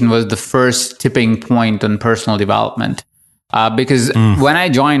 meditation was the first tipping point on personal development. Because when I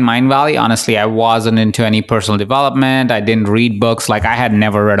joined Mindvalley, honestly, I wasn't into any personal development. I didn't read books. Like, I had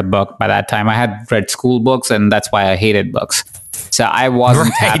never read a book by that time. I had read school books, and that's why I hated books. So I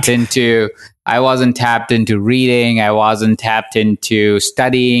wasn't tapped into reading. I wasn't tapped into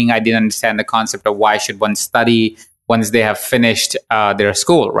studying. I didn't understand the concept of why should one study once they have finished their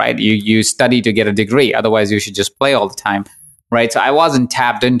school, right? You study to get a degree. Otherwise, you should just play all the time, right? So I wasn't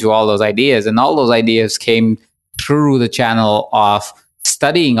tapped into all those ideas. And all those ideas came through the channel of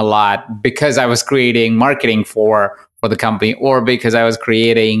studying a lot, because I was creating marketing for the company, or because I was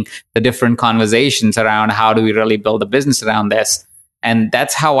creating the different conversations around how do we really build a business around this. And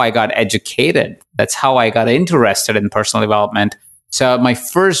that's how I got educated. That's how I got interested in personal development. So my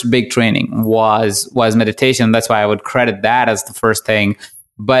first big training was meditation. That's why I would credit that as the first thing.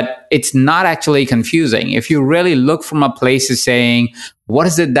 But it's not actually confusing. If you really look from a place of saying, what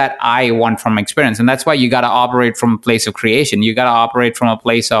is it that I want from experience? And that's why you got to operate from a place of creation. You got to operate from a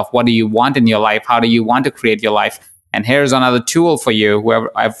place of, what do you want in your life? How do you want to create your life? And here's another tool for you,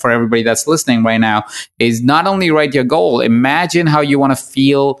 for everybody that's listening right now, is not only write your goal, imagine how you want to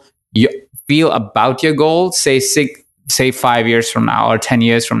feel about your goal, say 5 years from now or 10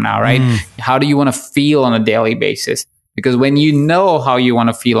 years from now, right? How do you want to feel on a daily basis? Because when you know how you want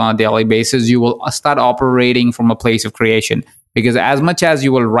to feel on a daily basis, you will start operating from a place of creation. Because as much as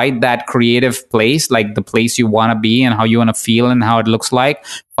you will write that creative place, like the place you want to be and how you want to feel and how it looks like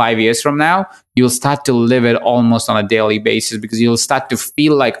 5 years from now, you'll start to live it almost on a daily basis, because you'll start to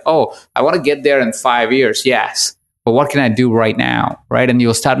feel like, oh, I want to get there in 5 years. Yes. But what can I do right now? Right. And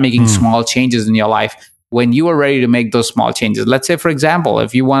you'll start making small changes in your life. When you are ready to make those small changes, let's say, for example,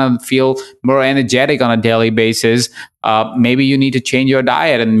 if you want to feel more energetic on a daily basis, maybe you need to change your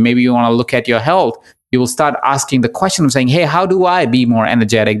diet, and maybe you want to look at your health. You will start asking the question of saying, hey, how do I be more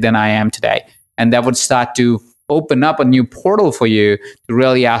energetic than I am today? And that would start to open up a new portal for you to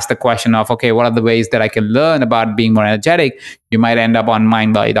really ask the question of, okay, what are the ways that I can learn about being more energetic? You might end up on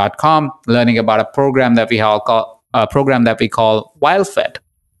mindvalley.com learning about a program that we call WildFit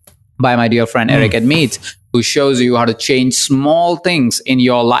by my dear friend Eric Edmeades, who shows you how to change small things in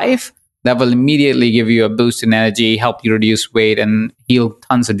your life that will immediately give you a boost in energy, help you reduce weight, and heal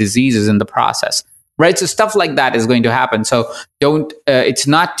tons of diseases in the process. Right? So stuff like that is going to happen. So it's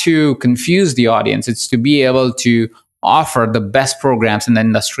not to confuse the audience. It's to be able to offer the best programs in the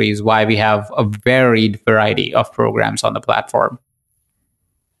industry is why we have a varied variety of programs on the platform.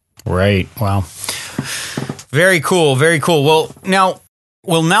 Right. Wow. Very cool. Very cool. Well,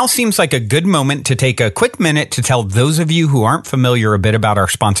 now seems like a good moment to take a quick minute to tell those of you who aren't familiar a bit about our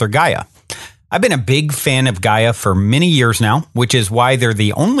sponsor, Gaia. I've been a big fan of Gaia for many years now, which is why they're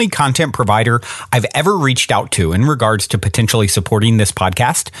the only content provider I've ever reached out to in regards to potentially supporting this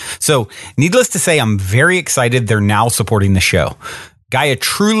podcast. So needless to say, I'm very excited they're now supporting the show. Gaia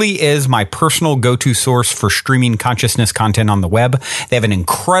truly is my personal go-to source for streaming consciousness content on the web. They have an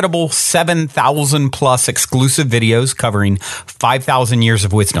incredible 7,000 plus exclusive videos covering 5,000 years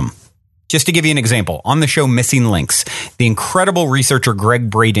of wisdom. Just to give you an example, on the show Missing Links, the incredible researcher Greg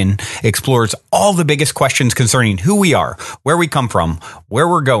Braden explores all the biggest questions concerning who we are, where we come from, where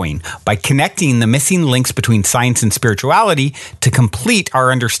we're going, by connecting the missing links between science and spirituality to complete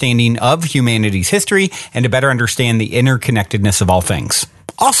our understanding of humanity's history and to better understand the interconnectedness of all things.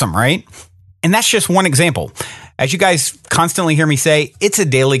 Awesome, right? And that's just one example. As you guys constantly hear me say, it's a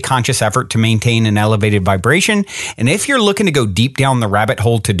daily conscious effort to maintain an elevated vibration. And if you're looking to go deep down the rabbit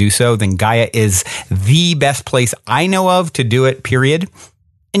hole to do so, then Gaia is the best place I know of to do it, period.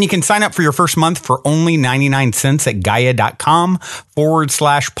 And you can sign up for your first month for only 99 cents at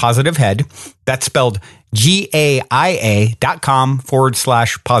gaia.com/positivehead. That's spelled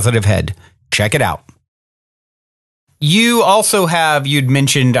GAIA.com/positivehead. Check it out. You also you'd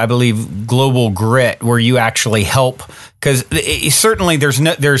mentioned, I believe, Global Grit, where you actually help, because certainly there's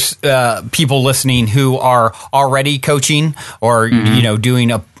people listening who are already coaching or, doing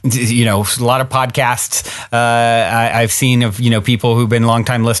a lot of podcasts. I've seen of, people who've been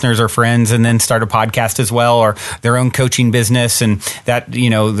longtime listeners or friends and then start a podcast as well, or their own coaching business. And that,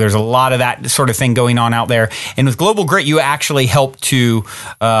 there's a lot of that sort of thing going on out there. And with Global Grit, you actually help to,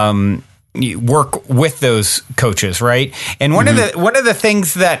 you work with those coaches, right? And one of the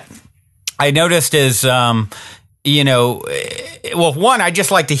things that I noticed is, one, I just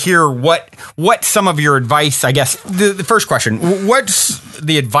like to hear what some of your advice. I guess the first question: what's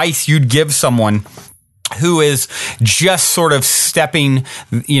the advice you'd give someone who is just sort of sticking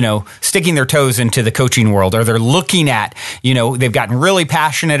their toes into the coaching world, or they're looking at, they've gotten really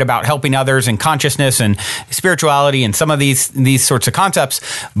passionate about helping others and consciousness and spirituality and some of these sorts of concepts,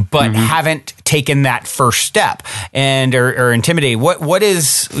 but haven't taken that first step and are intimidated. What would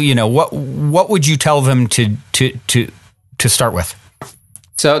you tell them to start with?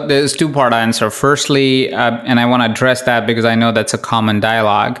 So there's two-part answer. Firstly, and I want to address that because I know that's a common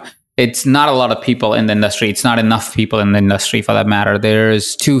dialogue. It's not a lot of people in the industry. It's not enough people in the industry, for that matter.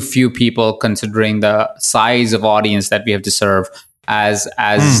 There's too few people considering the size of audience that we have to serve as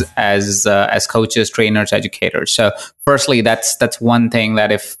coaches, trainers, educators. So firstly, that's one thing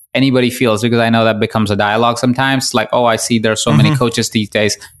that if anybody feels, because I know that becomes a dialogue sometimes, like, oh, I see there are so many coaches these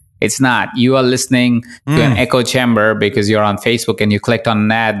days. It's not. You are listening to an echo chamber because you're on Facebook and you clicked on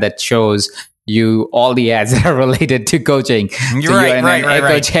an ad that shows you all the ads that are related to coaching. You're in an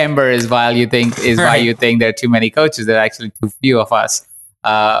echo chamber is why you think there are too many coaches. There are actually too few of us.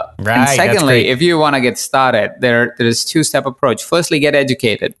 And secondly, if you want to get started, there is two-step approach. Firstly, get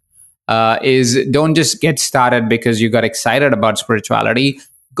educated. Don't just get started because you got excited about spirituality.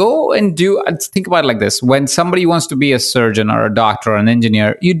 Go and think about it like this. When somebody wants to be a surgeon or a doctor or an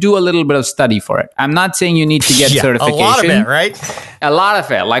engineer, you do a little bit of study for it. I'm not saying you need to get certification. A lot of it, right? A lot of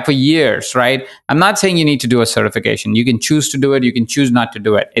it, like for years, right? I'm not saying you need to do a certification. You can choose to do it. You can choose not to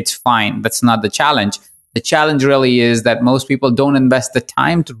do it. It's fine. That's not the challenge. The challenge really is that most people don't invest the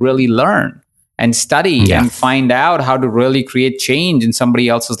time to really learn and study and find out how to really create change in somebody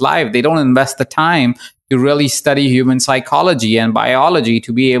else's life. They don't invest the time to really study human psychology and biology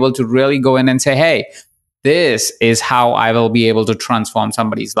to be able to really go in and say, hey, this is how I will be able to transform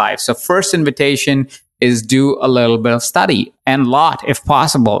somebody's life. So first invitation is do a little bit of study, and lot if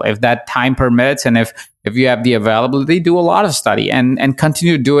possible, if that time permits. And if you have the availability, do a lot of study and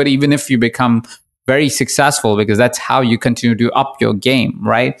continue to do it even if you become very successful, because that's how you continue to up your game,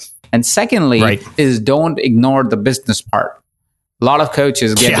 right? And secondly is don't ignore the business part. A lot of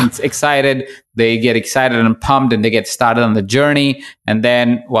coaches get excited. They get excited and pumped and they get started on the journey. And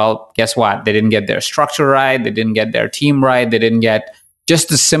then, well, guess what? They didn't get their structure right. They didn't get their team right. They didn't get just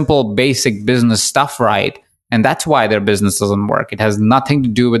the simple basic business stuff right. And that's why their business doesn't work. It has nothing to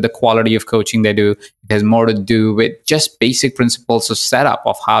do with the quality of coaching they do. It has more to do with just basic principles of setup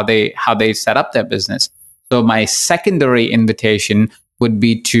of how they set up their business. So my secondary invitation would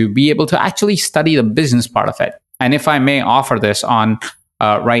be to be able to actually study the business part of it. And if I may offer this on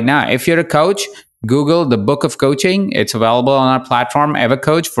right now, if you're a coach, Google the Book of Coaching. It's available on our platform,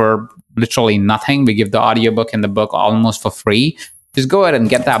 EverCoach, for literally nothing. We give the audiobook and the book almost for free. Just go ahead and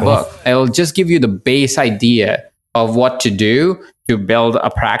get that book. It'll just give you the base idea of what to do to build a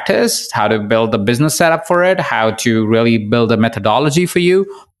practice, how to build a business setup for it, how to really build a methodology for you,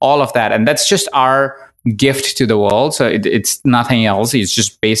 all of that. And that's just our gift to the world. So it's nothing else. It's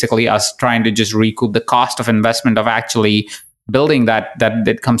just basically us trying to just recoup the cost of investment of actually building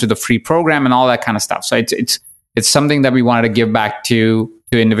that comes with a free program and all that kind of stuff. So it's something that we wanted to give back to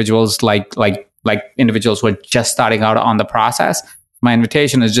individuals like individuals who are just starting out on the process. My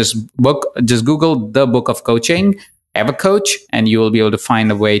invitation is just Google the Book of Coaching, EverCoach, and you will be able to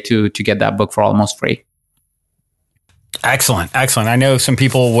find a way to get that book for almost free. Excellent. I know some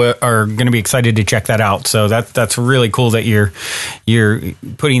people are going to be excited to check that out. So that's really cool that you're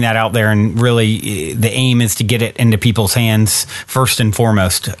putting that out there, and really the aim is to get it into people's hands first and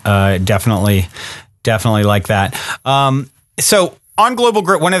foremost. Definitely like that. So on Global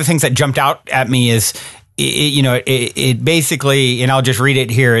Grit, one of the things that jumped out at me is, it basically, and I'll just read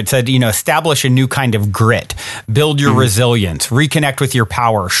it here. It said, establish a new kind of grit, build your resilience, reconnect with your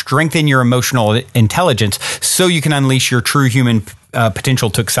power, strengthen your emotional intelligence so you can unleash your true human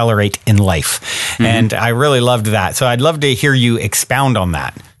potential to accelerate in life. And I really loved that. So I'd love to hear you expound on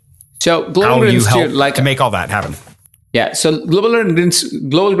that. So Global Grit Institute, to make all that happen. Yeah. So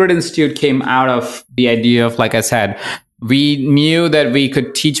Global Grit Institute came out of the idea of, like I said, we knew that we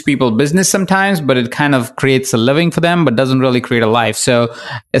could teach people business sometimes, but it kind of creates a living for them, but doesn't really create a life. So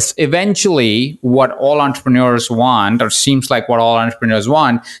it's eventually what all entrepreneurs want, or seems like what all entrepreneurs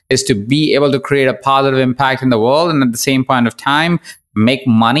want, is to be able to create a positive impact in the world, and at the same point of time, make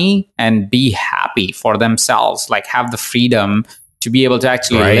money and be happy for themselves, like have the freedom to be able to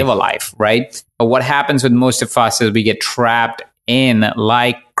actually live a life, right? But what happens with most of us is we get trapped in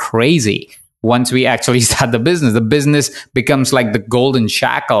like crazy. Once we actually start the business becomes like the golden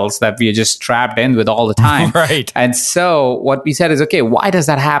shackles that we are just trapped in with all the time. Right. And so what we said is, okay, why does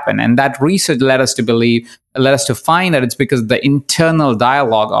that happen? And that research led us to find that it's because the internal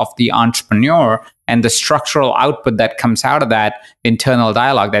dialogue of the entrepreneur and the structural output that comes out of that internal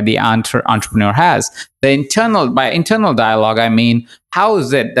dialogue that the entrepreneur has. By internal dialogue, I mean, how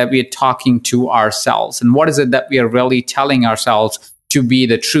is it that we are talking to ourselves? And what is it that we are really telling ourselves to be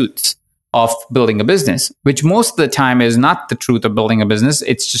the truths of building a business, which most of the time is not the truth of building a business.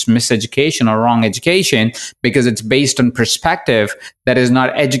 It's just miseducation or wrong education, because it's based on perspective that is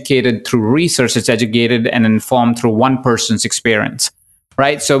not educated through research. It's educated and informed through one person's experience,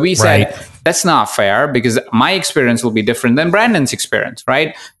 right? So we said, that's not fair, because my experience will be different than Brandon's experience,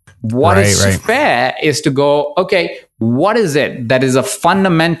 right? What is fair is to go, okay, what is it that is a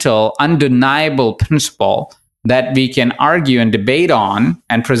fundamental, undeniable principle that we can argue and debate on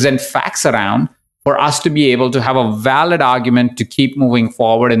and present facts around for us to be able to have a valid argument to keep moving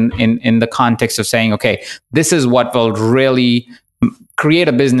forward in the context of saying, okay, this is what will really create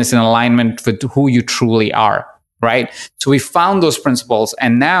a business in alignment with who you truly are, right? So we found those principles.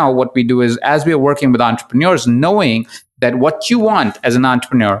 And now what we do is, as we are working with entrepreneurs, knowing that what you want as an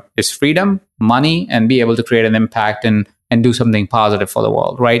entrepreneur is freedom, money, and be able to create an impact and do something positive for the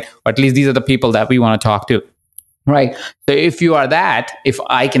world, right? Or at least these are the people that we want to talk to. Right. So if you are that, if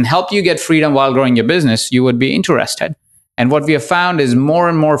I can help you get freedom while growing your business, you would be interested. And what we have found is more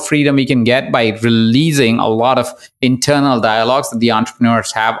and more freedom we can get by releasing a lot of internal dialogues that the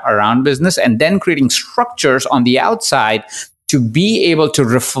entrepreneurs have around business, and then creating structures on the outside to be able to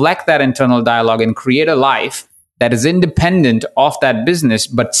reflect that internal dialogue and create a life that is independent of that business,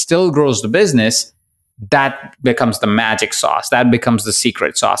 but still grows the business. That becomes the magic sauce. That becomes the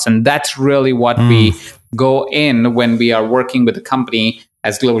secret sauce. And that's really what we go in when we are working with a company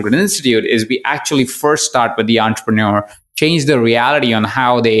as Global Grit Institute, is we actually first start with the entrepreneur, change the reality on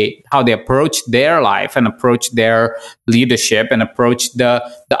how they approach their life and approach their leadership and approach the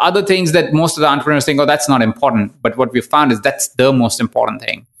other things that most of the entrepreneurs think, oh, that's not important. But what we found is that's the most important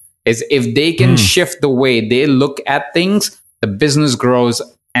thing, is if they can shift the way they look at things, the business grows.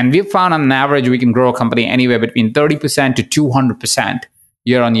 And we've found on average, we can grow a company anywhere between 30% to 200%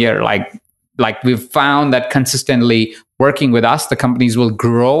 year on year. Like like we've found that consistently working with us, the companies will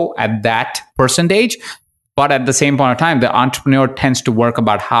grow at that percentage. But at the same point of time, the entrepreneur tends to work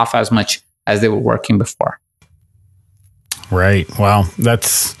about half as much as they were working before. Right. Wow.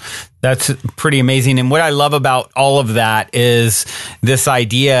 That's pretty amazing. And what I love about all of that is this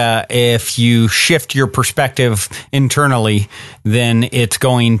idea, if you shift your perspective internally, then it's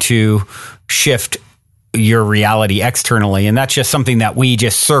going to shift your reality externally. And that's just something that we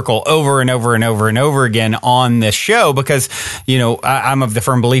just circle over and over and over and over again on this show, because, I'm of the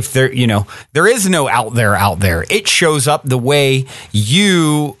firm belief there is no out there. It shows up the way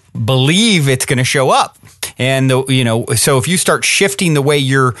you believe it's going to show up. And, so if you start shifting the way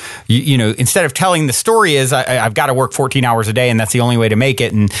you're, instead of telling the story is I've got to work 14 hours a day and that's the only way to make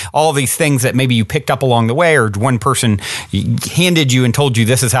it, and all these things that maybe you picked up along the way, or one person handed you and told you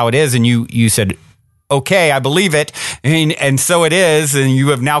this is how it is, and you said, okay, I believe it, and so it is, and you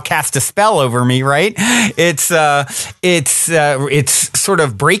have now cast a spell over me, right? It's sort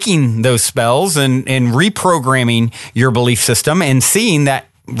of breaking those spells and reprogramming your belief system and seeing that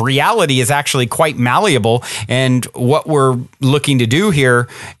reality is actually quite malleable. And what we're looking to do here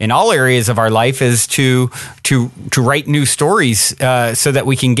in all areas of our life is to write new stories so that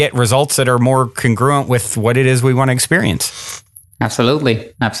we can get results that are more congruent with what it is we want to experience.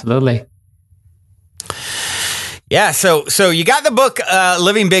 Absolutely. Yeah, so you got the book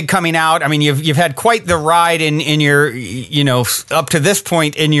Living Big coming out. I mean, you've had quite the ride in your up to this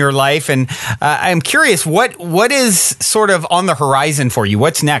point in your life, and I'm curious what is sort of on the horizon for you.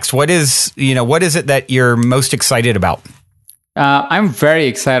 What's next? What is it that you're most excited about? I'm very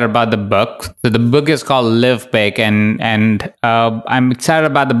excited about the book. So the book is called Live Big, and I'm excited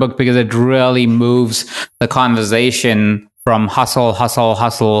about the book because it really moves the conversation from hustle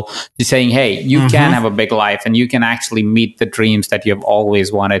to saying, hey, you can have a big life and you can actually meet the dreams that you've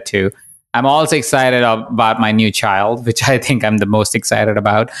always wanted to. I'm also excited about my new child, which I think I'm the most excited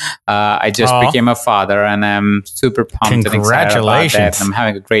about. I just became a father, and I'm super pumped and excited about that. I'm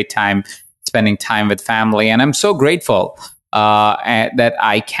having a great time spending time with family, and I'm so grateful that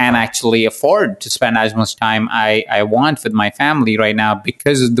I can actually afford to spend as much time I want with my family right now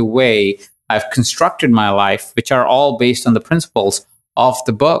because of the way I've constructed my life, which are all based on the principles of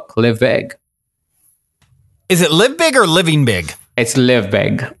the book, Live Big. Is it Live Big or Living Big? It's Live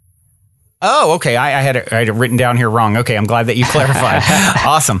Big. Oh, okay. I had it written down here wrong. Okay, I'm glad that you clarified.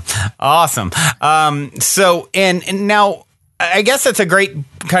 Awesome. So, and now, I guess that's a great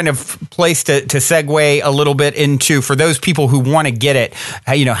kind of place to segue a little bit into, for those people who want to get it,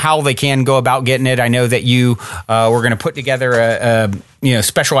 how they can go about getting it. I know that you were going to put together a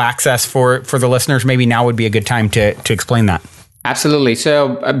special access for the listeners. Maybe now would be a good time to explain that. Absolutely.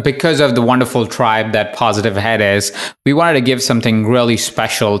 So because of the wonderful tribe that Positive Head is, we wanted to give something really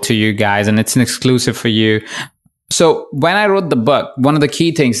special to you guys, and it's an exclusive for you. So when I wrote the book, one of the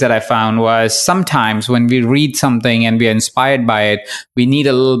key things that I found was sometimes when we read something and we are inspired by it, we need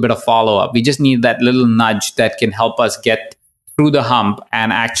a little bit of follow-up. We just need that little nudge that can help us get through the hump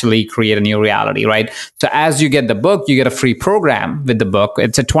and actually create a new reality, right? So as you get the book, you get a free program with the book.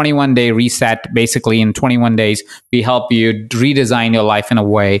 It's a 21-day reset. Basically, in 21 days, we help you redesign your life in a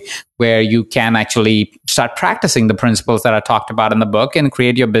way where you can actually start practicing the principles that are talked about in the book and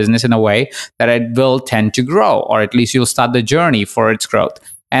create your business in a way that it will tend to grow, or at least you'll start the journey for its growth.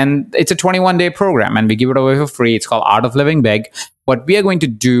 And it's a 21-day program, and we give it away for free. It's called Art of Living Big. What we are going to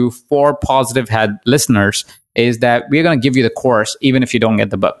do for Positive Head listeners is that we're going to give you the course even if you don't get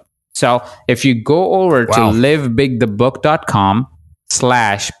the book. So if you go over to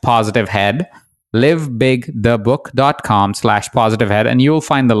livebigthebook.com/positivehead, livebigthebook.com/positivehead, and you will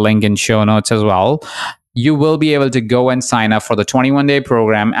find the link in show notes as well. You will be able to go and sign up for the 21-day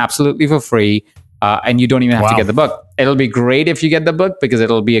program absolutely for free. And you don't even have to get the book. It'll be great if you get the book because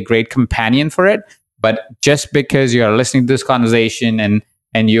it'll be a great companion for it. But just because you are listening to this conversation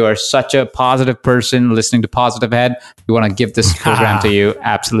and you are such a positive person listening to Positive Head, we want to give this program to you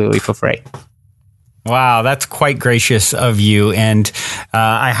absolutely for free. Wow, that's quite gracious of you. And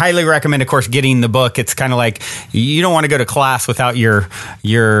I highly recommend, of course, getting the book. It's kind of like you don't want to go to class without your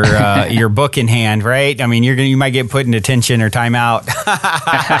book in hand, right? I mean, you might get put in detention or timeout.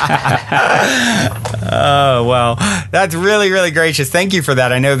 Oh, well, that's really, really gracious. Thank you for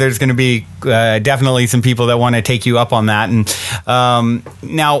that. I know there's going to be definitely some people that want to take you up on that. And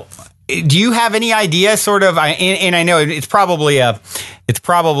now, do you have any idea sort of, and I know it's probably a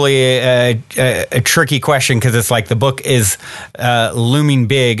tricky question because it's like the book is looming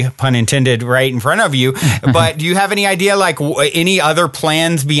big, pun intended, right in front of you. But do you have any idea, like any other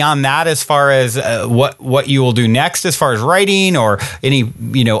plans beyond that as far as what you will do next as far as writing, or any,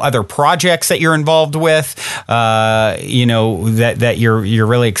 other projects that you're involved with, that you're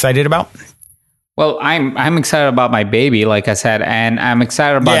really excited about? Well, I'm excited about my baby, like I said, and I'm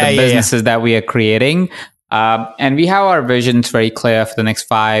excited about the businesses that we are creating. And we have our visions very clear for the next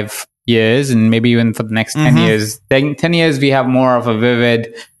 5 years, and maybe even for the next 10 years. 10 years, we have more of a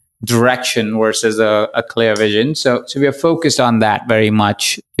vivid direction versus a clear vision. So we are focused on that very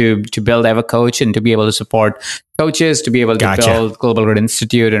much to build EverCoach and to be able to support coaches, to be able to build Global Grid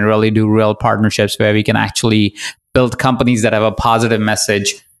Institute and really do real partnerships where we can actually build companies that have a positive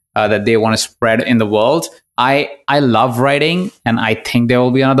message that they want to spread in the world. I love writing, and I think there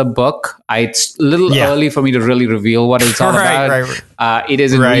will be another book. It's a little early for me to really reveal what it's all about. Right. It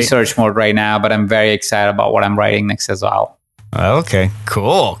is in research mode right now, but I'm very excited about what I'm writing next as well. Okay,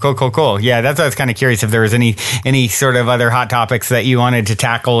 cool. Yeah, that's why I was kind of curious if there was any sort of other hot topics that you wanted to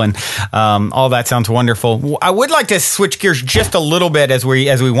tackle, and all that sounds wonderful. I would like to switch gears just a little bit as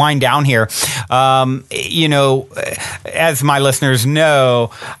we wind down here. As my listeners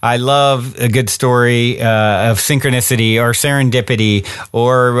know, I love a good story of synchronicity or serendipity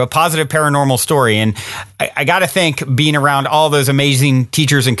or a positive paranormal story, and I got to think, being around all those amazing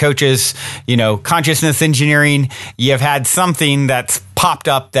teachers and coaches, consciousness engineering, you've had something that's popped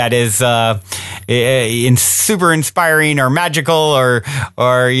up that is super inspiring or magical or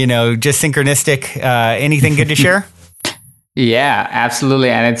just synchronistic. Anything good to share? Yeah, absolutely.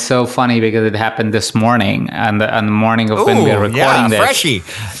 And it's so funny because it happened this morning, on the morning of when we are recording this. Freshie.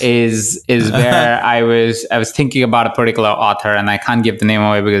 Is where I was thinking about a particular author, and I can't give the name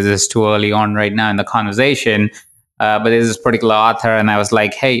away because it's too early on right now in the conversation. But there's this particular author, and I was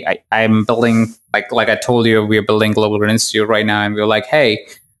like, hey, I'm building, like I told you, we're building Global Grid Institute right now. And we were like, hey,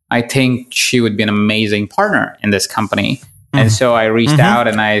 I think she would be an amazing partner in this company. And so I reached out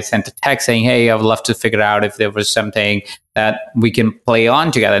and I sent a text saying, hey, I would love to figure out if there was something that we can play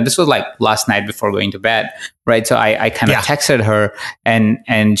on together. And this was like last night before going to bed, right? So I kind of texted her,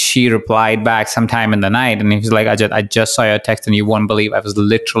 and she replied back sometime in the night. And he was like, Ajit, I just saw your text and you won't believe I was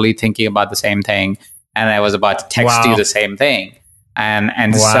literally thinking about the same thing. And I was about to text you the same thing.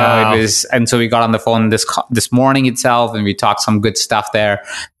 And so it was, and so we got on the phone this morning itself, and we talked some good stuff there,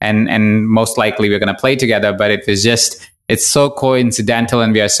 and most likely we're going to play together. But it was just, it's so coincidental,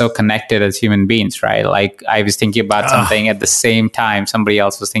 and we are so connected as human beings, right? Like I was thinking about something at the same time somebody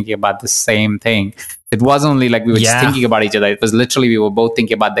else was thinking about the same thing. It wasn't only like we were just thinking about each other. It was literally we were both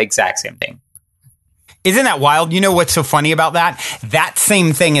thinking about the exact same thing. Isn't that wild? You know what's so funny about that? That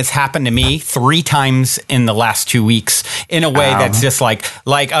same thing has happened to me 3 times in the last 2 weeks in a way that's just like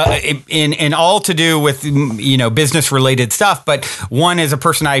in all to do with, business related stuff. But one is a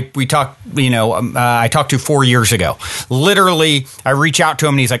person I talked to 4 years ago. Literally, I reach out to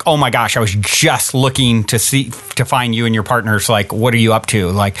him and he's like, oh my gosh, I was just looking to find you and your partners. Like, what are you up to?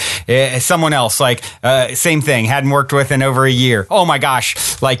 Like someone else, like same thing, hadn't worked with in over a year. Oh my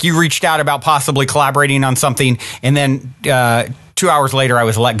gosh, like you reached out about possibly collaborating on something, and then 2 hours later I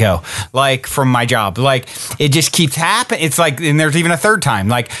was let go, like from my job. Like it just keeps happening. It's like, and there's even a third time.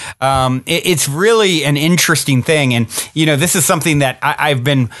 Like it's really an interesting thing, and this is something that I've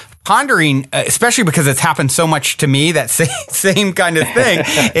been pondering, especially because it's happened so much to me, that same kind of thing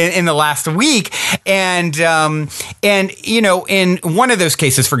in the last week. And in one of those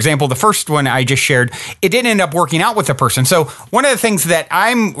cases, for example, the first one I just shared, it didn't end up working out with the person. So one of the things that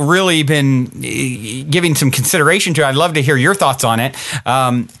I'm really been giving some consideration to, I'd love to hear your thoughts on it,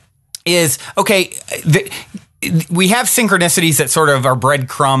 is, okay, we have synchronicities that sort of are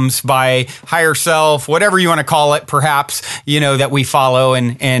breadcrumbs by higher self, whatever you want to call it, perhaps, that we follow.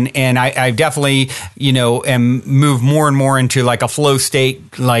 And I definitely, am moved more and more into like a flow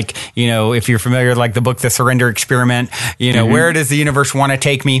state. Like, if you're familiar with like the book, The Surrender Experiment, where does the universe want to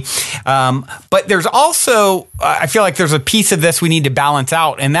take me? But there's also, I feel like there's a piece of this we need to balance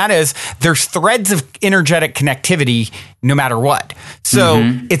out. And that is, there's threads of energetic connectivity no matter what. So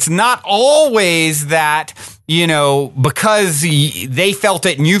it's not always that because they felt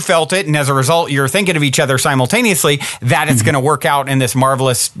it and you felt it, and as a result, you're thinking of each other simultaneously, that it's going to work out in this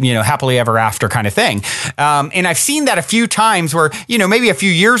marvelous, happily ever after kind of thing. And I've seen that a few times where, maybe a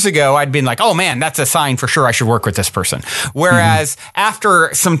few years ago, I'd been like, oh man, that's a sign for sure I should work with this person. Whereas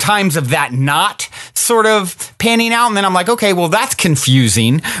after some times of that not sort of panning out, and then I'm like, okay, well, that's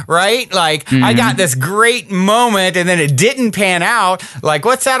confusing, right? Like I got this great moment and then it didn't pan out. Like,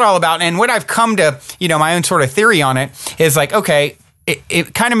 what's that all about? And what I've come to, my own sort of theory on it is like, okay,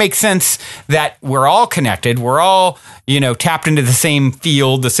 it kind of makes sense that we're all connected. We're all, tapped into the same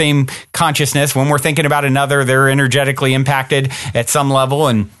field, the same consciousness. When we're thinking about another, they're energetically impacted at some level.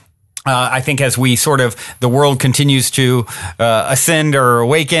 And I think as we the world continues to ascend or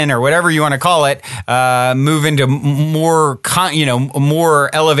awaken or whatever you want to call it, move into more, more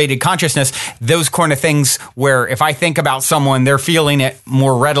elevated consciousness, those kind of things where if I think about someone, they're feeling it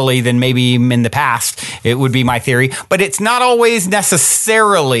more readily than maybe in the past, it would be my theory. But it's not always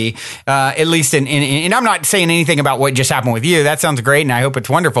necessarily, at least and I'm not saying anything about what just happened with you. That sounds great and I hope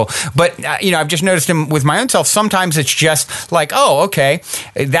it's wonderful. But, I've just noticed with my own self, sometimes it's just like, oh, okay,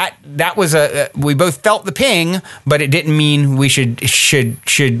 that was we both felt the ping, but it didn't mean we should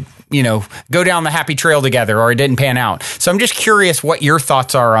go down the happy trail together, or it didn't pan out. So I'm just curious what your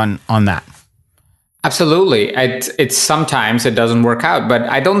thoughts are on that. Absolutely. It's sometimes it doesn't work out, but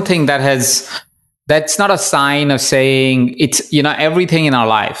I don't think that's not a sign of saying it's, everything in our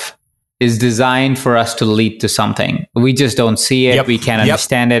life is designed for us to lead to something. We just don't see it. Yep. We can't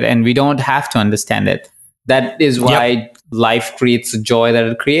understand it, and we don't have to understand it. That is why life creates the joy that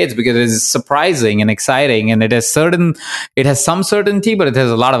it creates, because it is surprising and exciting, and it has some certainty, but it has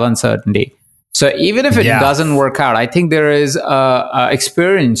a lot of uncertainty. So even if it doesn't work out, I think there is a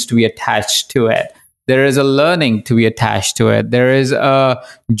experience to be attached to it. There is a learning to be attached to it. There is a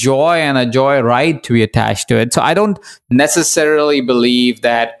joy and a joyride to be attached to it. So I don't necessarily believe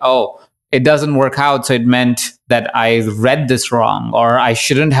that, it doesn't work out, so it meant that I read this wrong, or I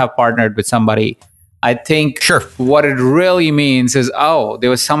shouldn't have partnered with somebody. I think what it really means is, there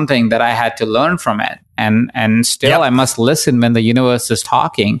was something that I had to learn from it. And still I must listen when the universe is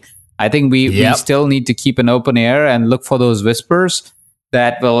talking. I think we still need to keep an open ear and look for those whispers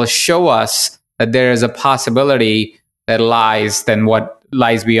that will show us that there is a possibility that lies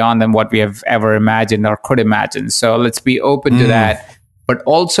beyond than what we have ever imagined or could imagine. So let's be open to that. But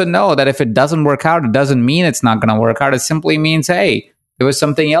also know that if it doesn't work out, it doesn't mean it's not going to work out. It simply means, hey, there was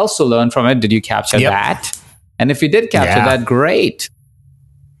something else to learn from it. Did you capture that? And if you did capture that, great.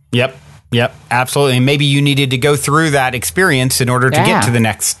 Yep, absolutely. And maybe you needed to go through that experience in order to get to the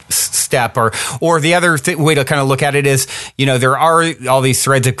next step. Or the other way to kind of look at it is, there are all these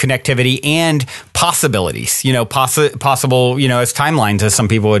threads of connectivity and possibilities, possible, as timelines, as some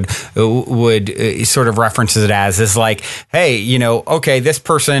people would sort of reference it as, is like, hey, okay, this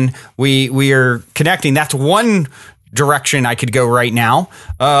person, we are connecting. That's one direction I could go right now.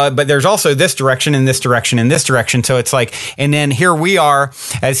 But there's also this direction and this direction and this direction. So it's like, and then here we are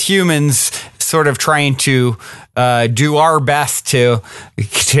as humans sort of trying to do our best to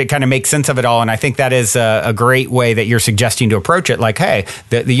kind of make sense of it all. And I think that is a great way that you're suggesting to approach it. Like, hey,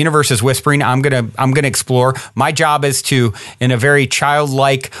 the universe is whispering. I'm gonna explore. My job is to, in a very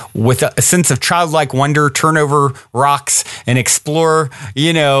childlike, with a sense of childlike wonder, turn over rocks and explore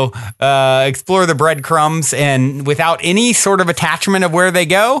the breadcrumbs, and without any sort of attachment of where they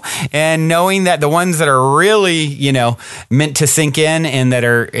go, and knowing that the ones that are really, meant to sink in and that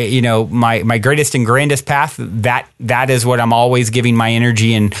are, my greatest and grandest path, that is what I'm always giving my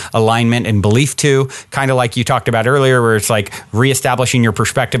energy and alignment and belief to. Kind of like you talked about earlier, where it's like reestablishing your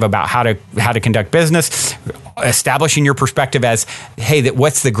perspective about how to conduct business, establishing your perspective as, hey, that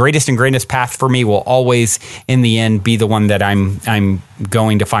what's the greatest and grandest path for me will always, in the end, be the one that I'm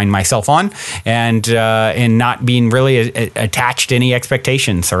going to find myself on, and not being really attached to any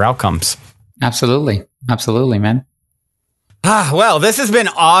expectations or outcomes. Absolutely, man. Well, this has been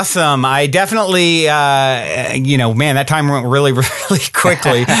awesome. I definitely, man, that time went really, really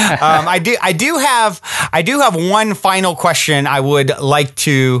quickly. I do have one final question I would like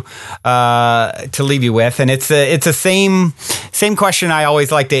to leave you with, and it's the same question I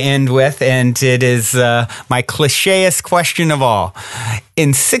always like to end with, and it is my clichéest question of all.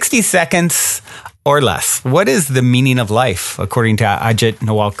 In 60 seconds or less, what is the meaning of life, according to Ajit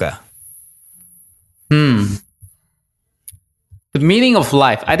Nawalkha? The meaning of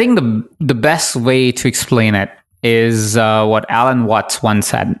life, I think the best way to explain it is what Alan Watts once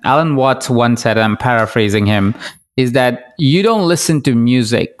said. Alan Watts once said, and I'm paraphrasing him, is that you don't listen to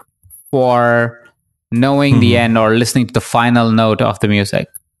music for knowing the end or listening to the final note of the music.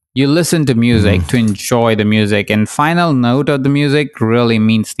 You listen to music to enjoy the music, and final note of the music really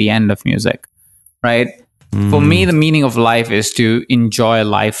means the end of music, right? For me, the meaning of life is to enjoy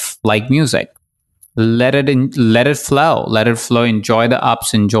life like music. Let it flow. Let it flow. Enjoy the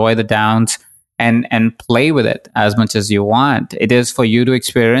ups, enjoy the downs, and play with it as much as you want. It is for you to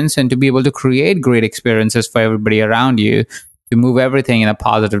experience and to be able to create great experiences for everybody around you, to move everything in a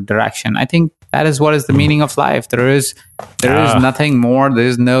positive direction. I think that is what is the meaning of life. There is nothing more. There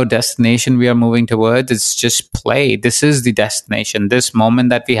is no destination we are moving towards. It's just play. This is the destination. This moment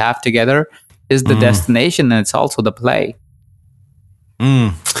that we have together is the destination, and it's also the play.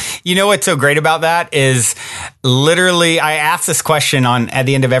 You know what's so great about that is literally I ask this question at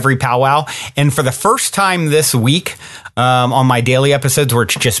the end of every powwow, and for the first time this week on my daily episodes where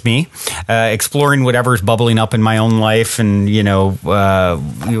it's just me exploring whatever's bubbling up in my own life, and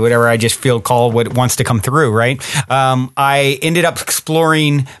whatever I just feel called, what wants to come through, right? I ended up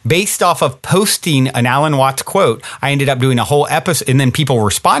exploring based off of posting an Alan Watts quote. I ended up doing a whole episode, and then people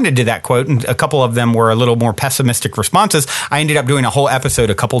responded to that quote, and a couple of them were a little more pessimistic responses. I ended up doing a whole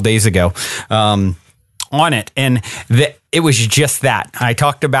episode a couple days ago on it, and it was just that. I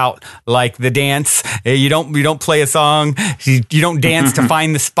talked about like the dance. You don't play a song. You don't dance to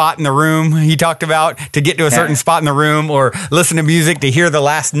find the spot in the room. He talked about to get to a certain spot in the room, or listen to music to hear the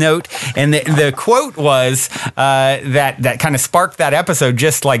last note. And the quote was that kind of sparked that episode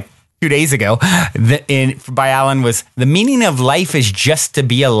just like 2 days ago by Alan was, the meaning of life is just to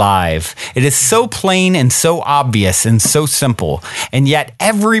be alive. It is so plain and so obvious and so simple. And yet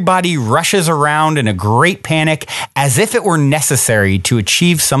everybody rushes around in a great panic as if it were necessary to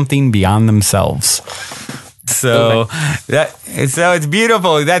achieve something beyond themselves. So it's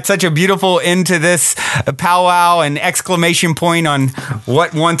beautiful. That's such a beautiful end to this powwow and exclamation point on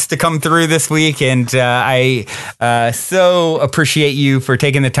what wants to come through this week. And I so appreciate you for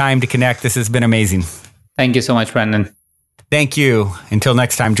taking the time to connect. This has been amazing. Thank you so much, Brendan. Thank you. Until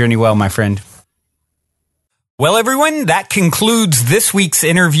next time, journey well, my friend. Well, everyone, that concludes this week's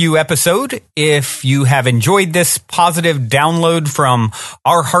interview episode. If you have enjoyed this positive download from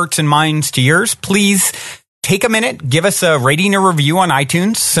our hearts and minds to yours, please take a minute, give us a rating or review on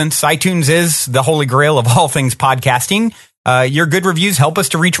iTunes, since iTunes is the holy grail of all things podcasting. Your good reviews help us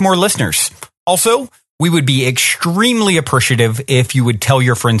to reach more listeners. Also, we would be extremely appreciative if you would tell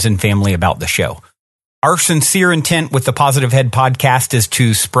your friends and family about the show. Our sincere intent with the Positive Head podcast is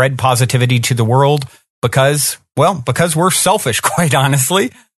to spread positivity to the world because we're selfish, quite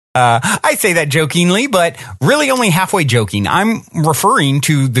honestly. I say that jokingly, but really only halfway joking. I'm referring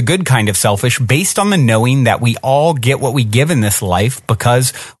to the good kind of selfish based on the knowing that we all get what we give in this life,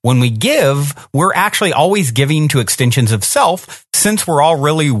 because when we give, we're actually always giving to extensions of self, since we're all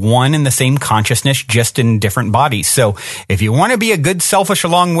really one in the same consciousness, just in different bodies. So if you want to be a good selfish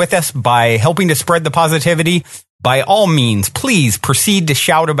along with us by helping to spread the positivity, by all means, please proceed to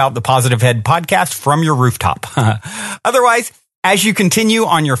shout about the Positive Head podcast from your rooftop. Otherwise, as you continue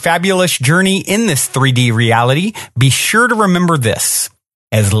on your fabulous journey in this 3D reality, be sure to remember this.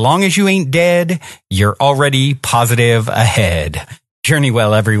 As long as you ain't dead, you're already positive ahead. Journey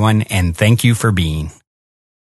well, everyone, and thank you for being.